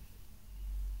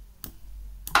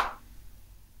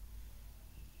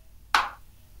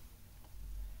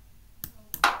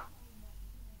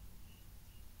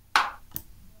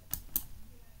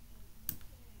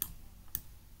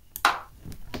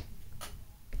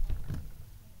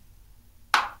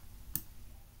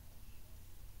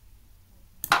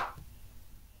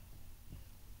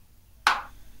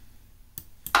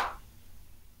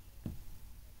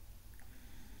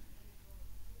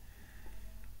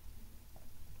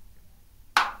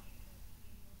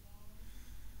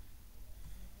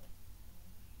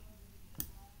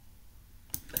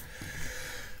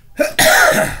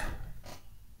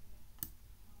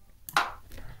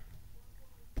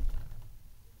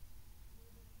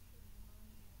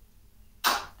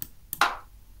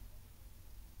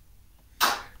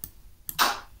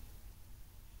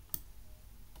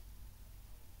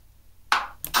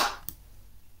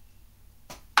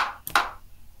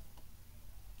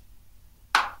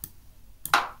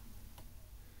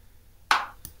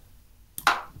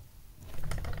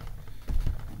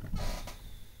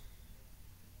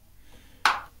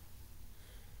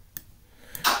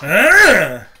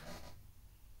 Ah!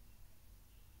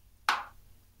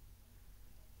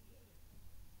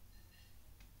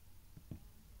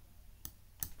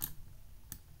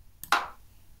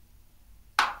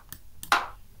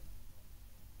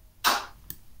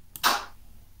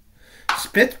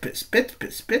 Spit, spit, spit,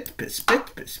 spit, spit, spit, spit,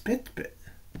 spit, spit, spit.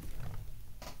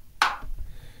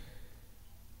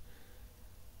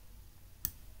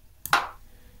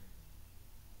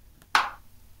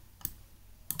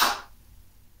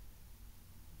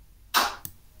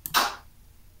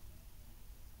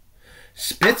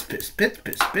 Spit, spit, spit,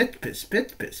 spit, spit, spit,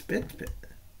 spit, spit, spit, spit.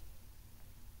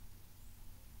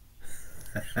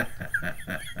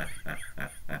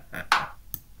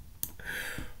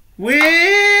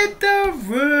 With the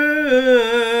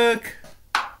rook.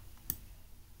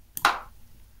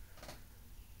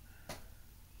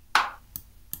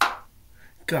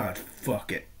 God,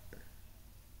 fuck it.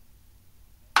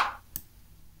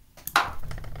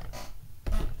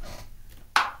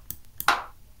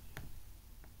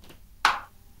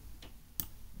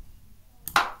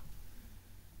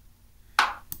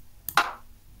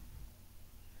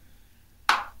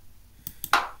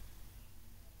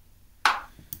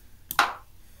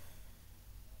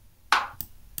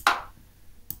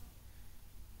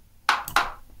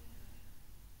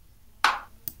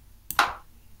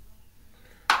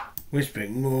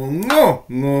 Whispering, no.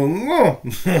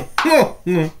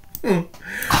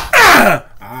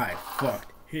 I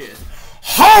fucked his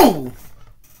hole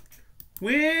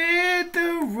with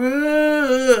the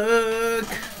rook.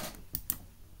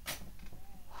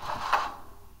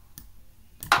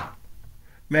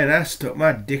 Man, I stuck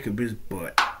my dick up his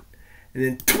butt. And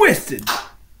then twisted.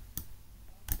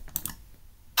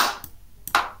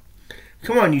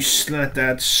 Come on, you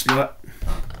slut-eyed slut.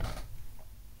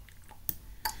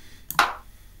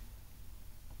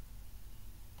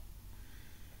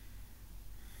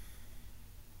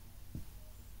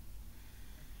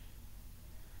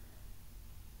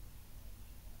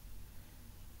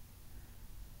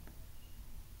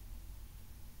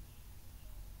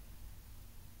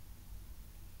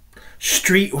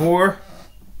 Street whore.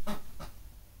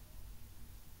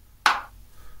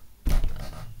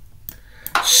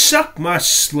 Suck my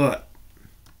slut.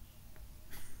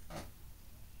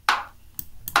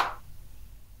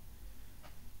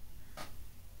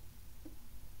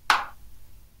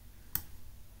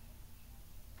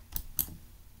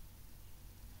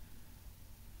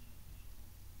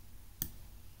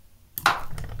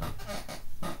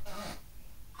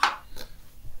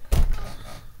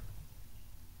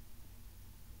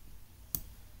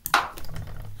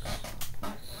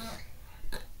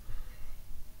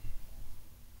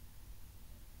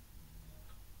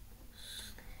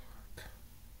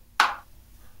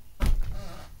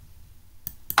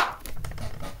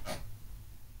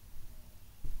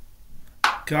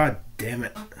 God damn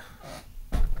it.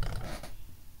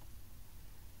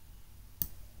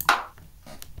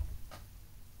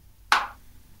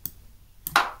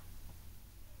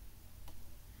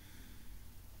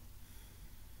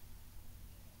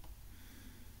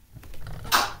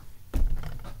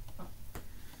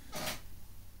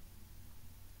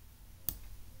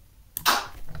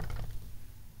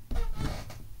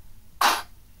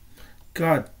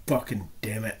 God fucking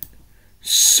damn it.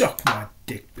 Suck my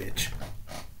dick, bitch.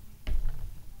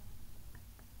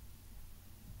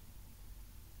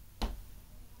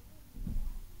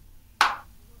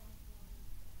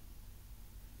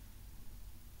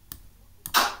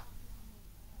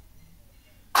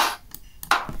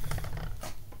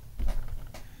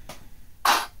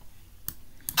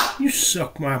 You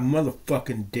suck my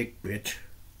motherfucking dick, bitch.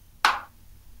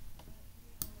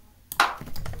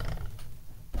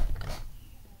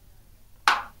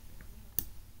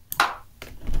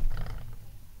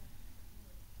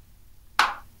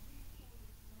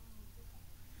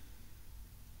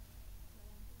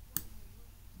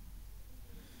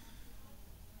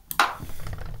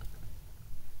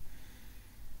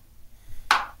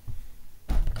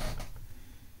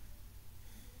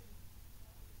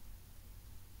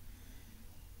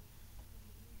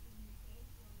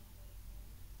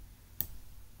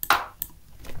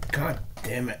 God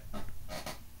damn it.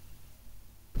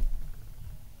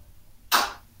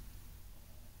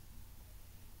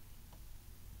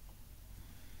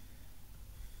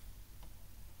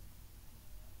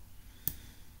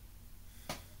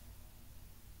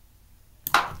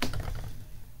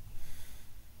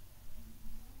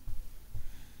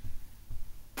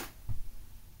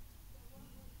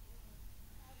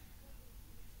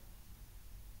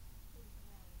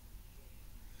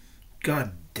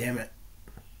 God damn it.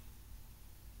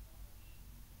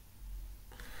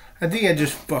 I think I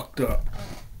just fucked up.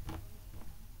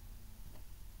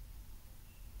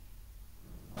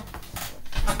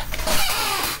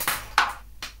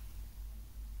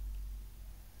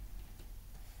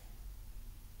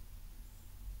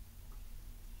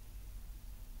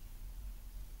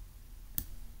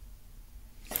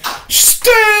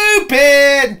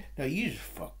 Stupid! No, you just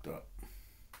fucked up.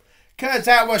 'Cause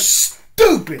that was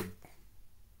stupid.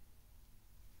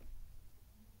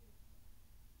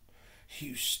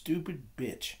 You stupid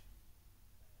bitch.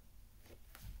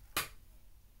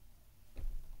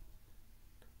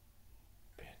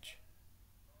 Bitch.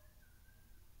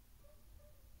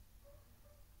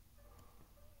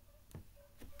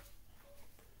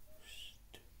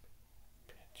 Stupid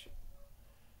bitch. Bitch.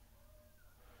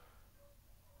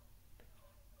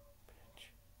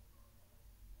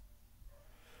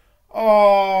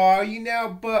 Oh, you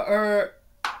now butthurt.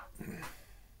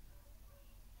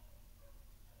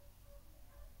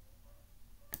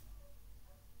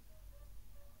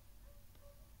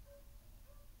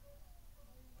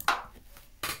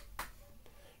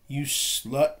 You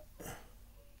slut.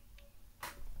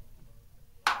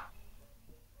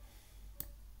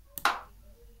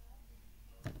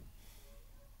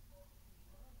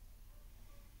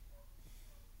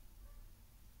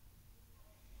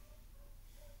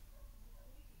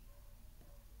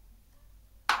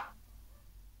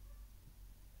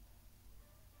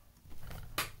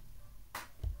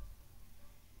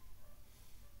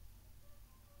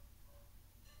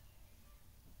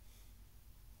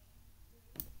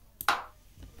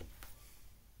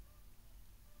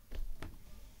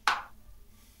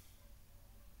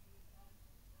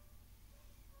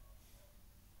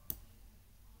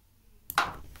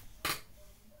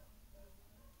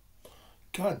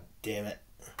 God damn it.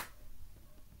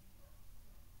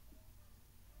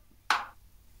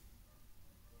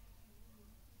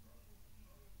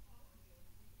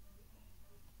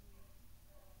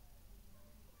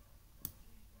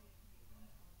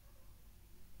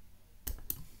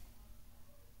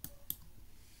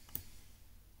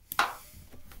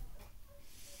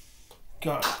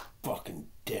 God fucking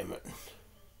damn it.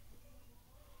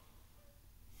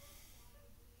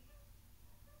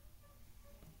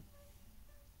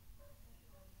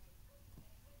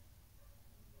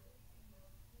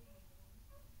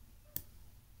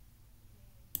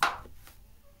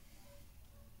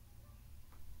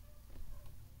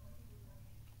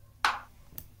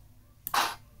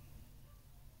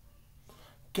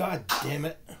 God damn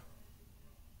it.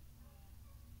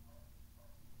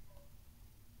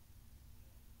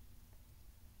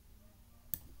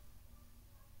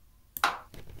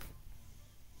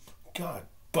 God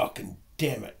fucking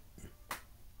damn it.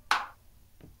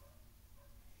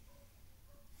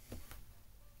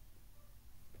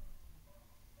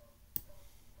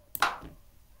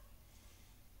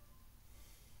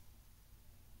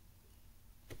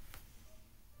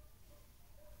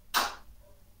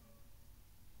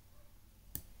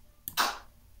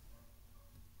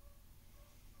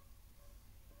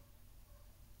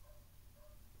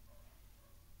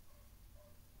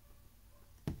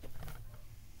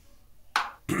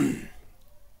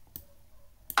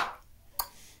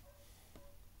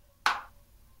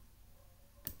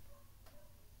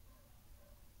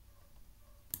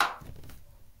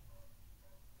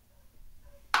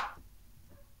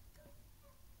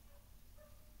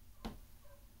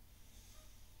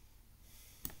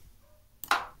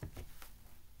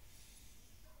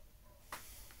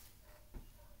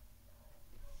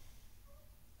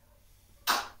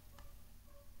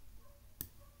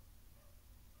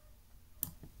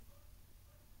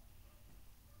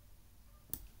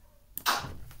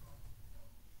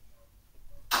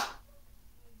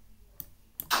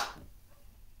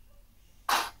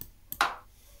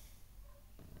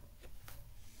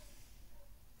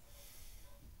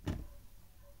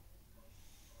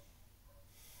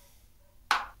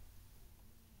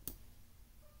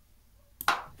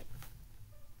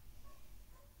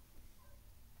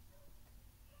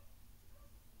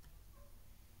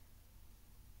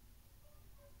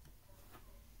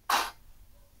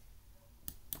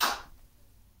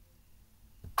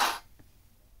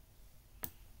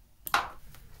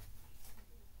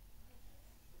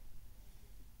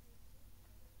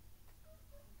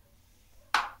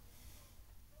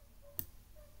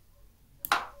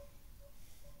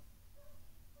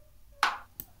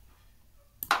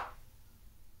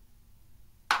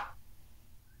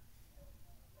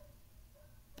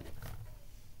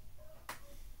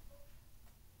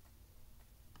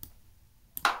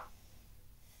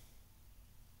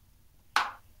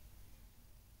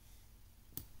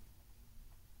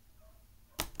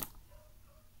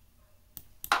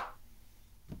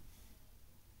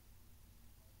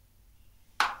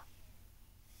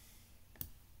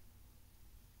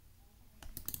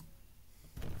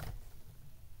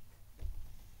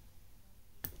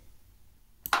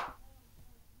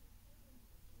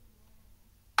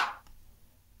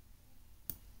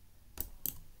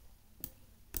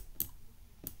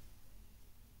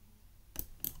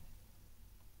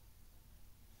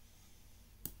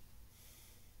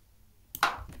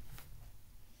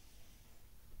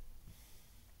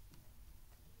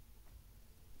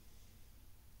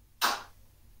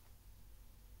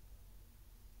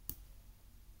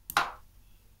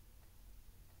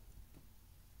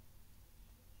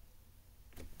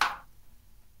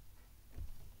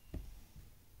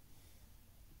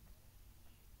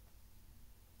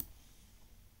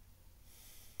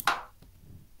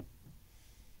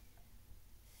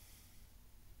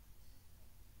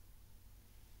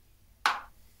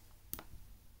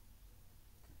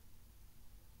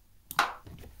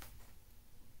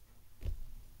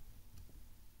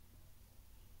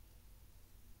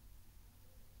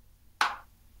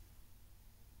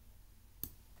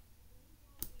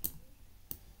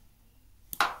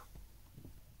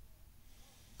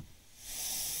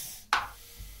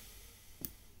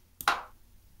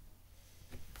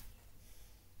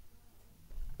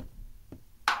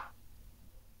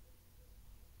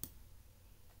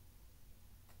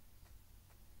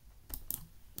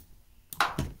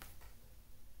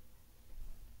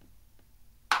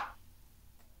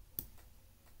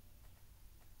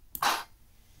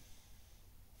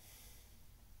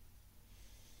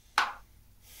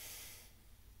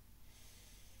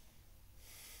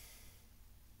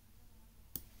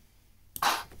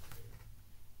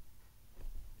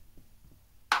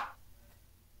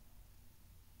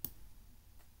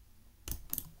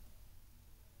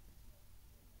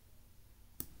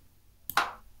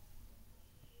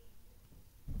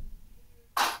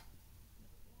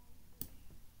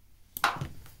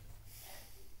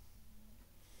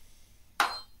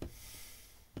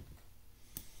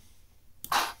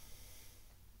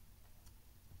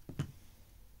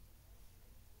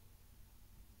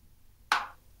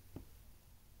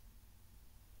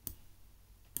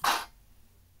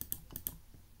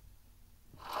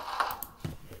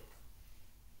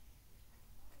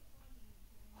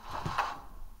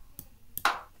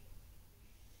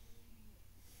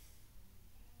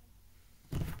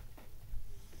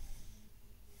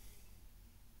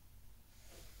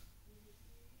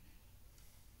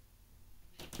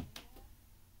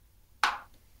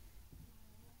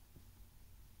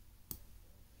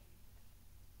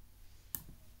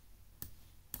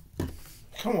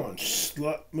 Come on,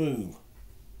 slut, move.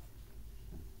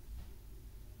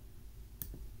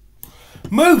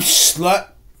 Move, slut!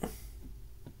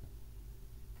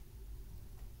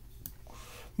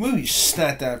 Move, you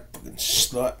snot that fucking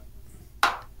slut.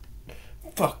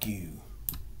 Fuck you.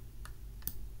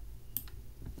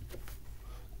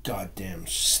 Goddamn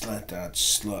slut that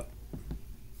slut.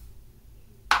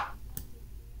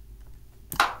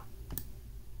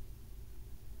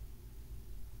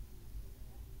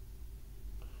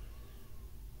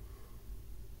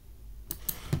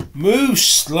 Move,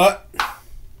 slut.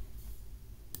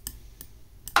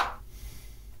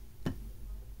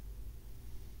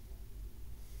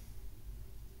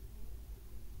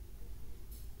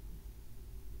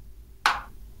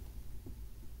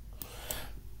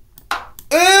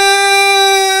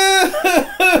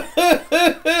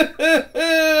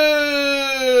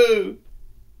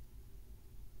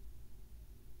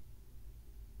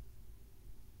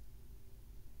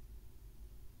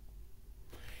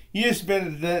 You just better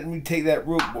let me take that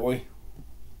rope, boy.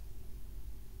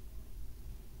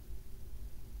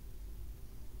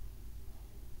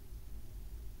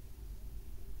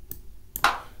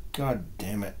 God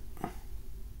damn it.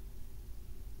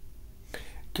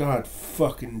 God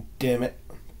fucking damn it.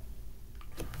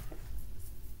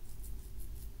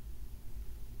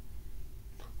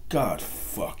 God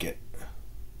fuck it.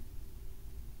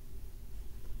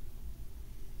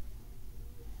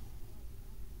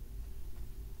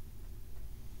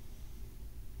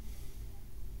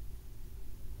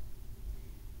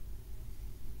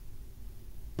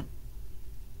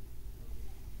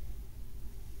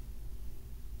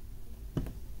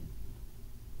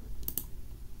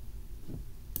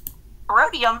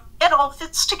 Rhodium, it all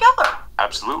fits together.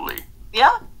 Absolutely.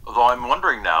 Yeah. Although I'm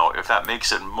wondering now if that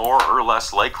makes it more or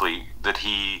less likely that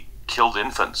he killed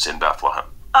infants in Bethlehem.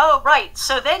 Oh, right.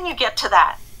 So then you get to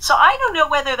that. So I don't know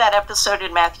whether that episode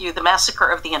in Matthew, the Massacre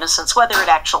of the Innocents, whether it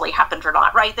actually happened or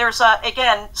not, right? There's,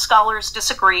 again, scholars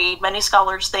disagree. Many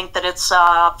scholars think that it's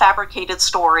a fabricated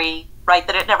story, right?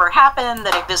 That it never happened,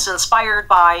 that it was inspired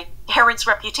by Herod's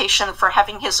reputation for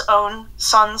having his own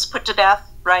sons put to death,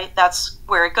 right? That's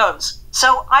where it goes.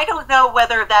 So I don't know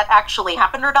whether that actually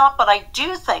happened or not, but I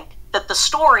do think that the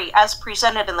story, as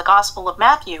presented in the Gospel of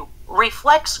Matthew,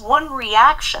 reflects one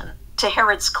reaction to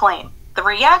Herod's claim. The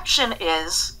reaction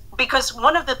is, because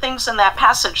one of the things in that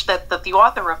passage that the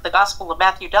author of the Gospel of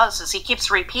Matthew does is he keeps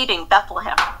repeating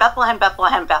Bethlehem, Bethlehem,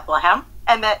 Bethlehem, Bethlehem,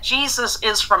 and that Jesus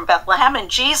is from Bethlehem, and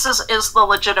Jesus is the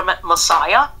legitimate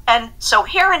Messiah. And so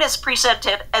Herod is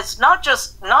presented as not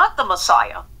the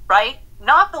Messiah, right?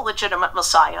 Not the legitimate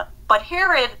Messiah, but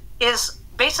Herod is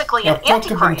basically an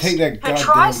antichrist who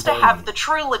tries to have the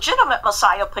true legitimate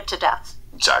Messiah put to death.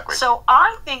 Exactly. So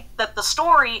I think that the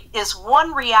story is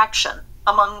one reaction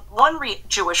among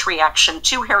Jewish reaction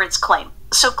to Herod's claim.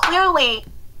 So clearly,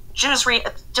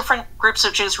 different groups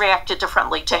of Jews reacted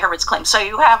differently to Herod's claim. So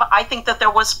you have, I think that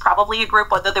there was probably a group,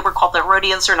 whether they were called the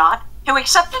Herodians or not, who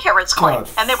accepted Herod's claim.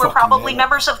 And they were probably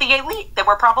members of the elite. They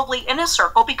were probably in his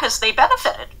circle because they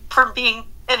benefited from being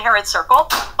in Herod's circle.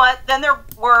 But then there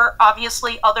were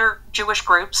obviously other Jewish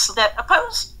groups that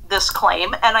opposed this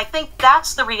claim. And I think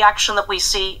that's the reaction that we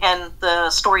see in the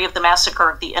story of the Massacre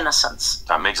of the Innocents.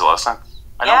 That makes a lot of sense.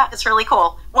 Yeah, it's really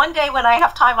cool. One day when I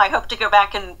have time, I hope to go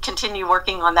back and continue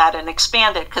working on that and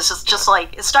expand it, because it's just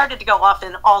like, it started to go off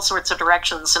in all sorts of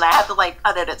directions, and I had to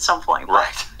cut it at some point.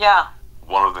 Right. Yeah.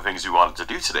 One of the things we wanted to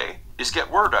do today is get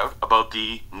word out about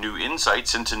the New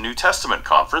Insights into New Testament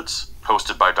conference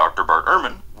hosted by Dr. Bart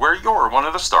Ehrman, where you're one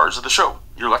of the stars of the show.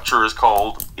 Your lecture is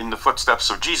called In the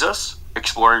Footsteps of Jesus,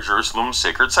 Exploring Jerusalem's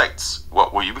Sacred Sites.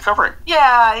 What will you be covering?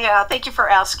 Yeah, thank you for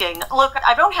asking. Look,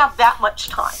 I don't have that much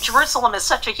time. Jerusalem is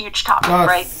such a huge topic,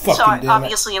 right? So I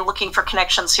obviously am looking for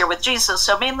connections here with Jesus,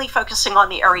 so mainly focusing on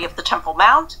the area of the Temple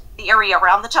Mount, the area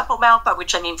around the Temple Mount, by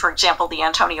which I mean, for example, the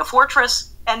Antonia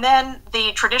Fortress, and then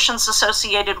the traditions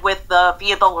associated with the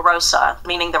Via Dolorosa,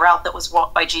 meaning the route that was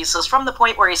walked by Jesus from the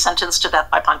point where he's sentenced to death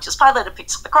by Pontius Pilate and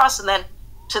picks up the cross, and then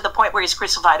to the point where he's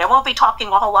crucified. I won't be talking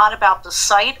a whole lot about the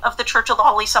site of the Church of the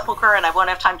Holy Sepulchre, and I won't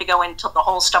have time to go into the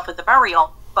whole stuff with the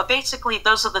burial, but basically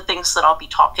those are the things that I'll be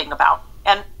talking about.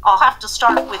 And I'll have to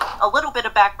start with a little bit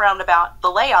of background about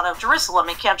the layout of Jerusalem.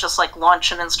 You can't just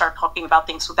launch in and start talking about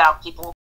things without people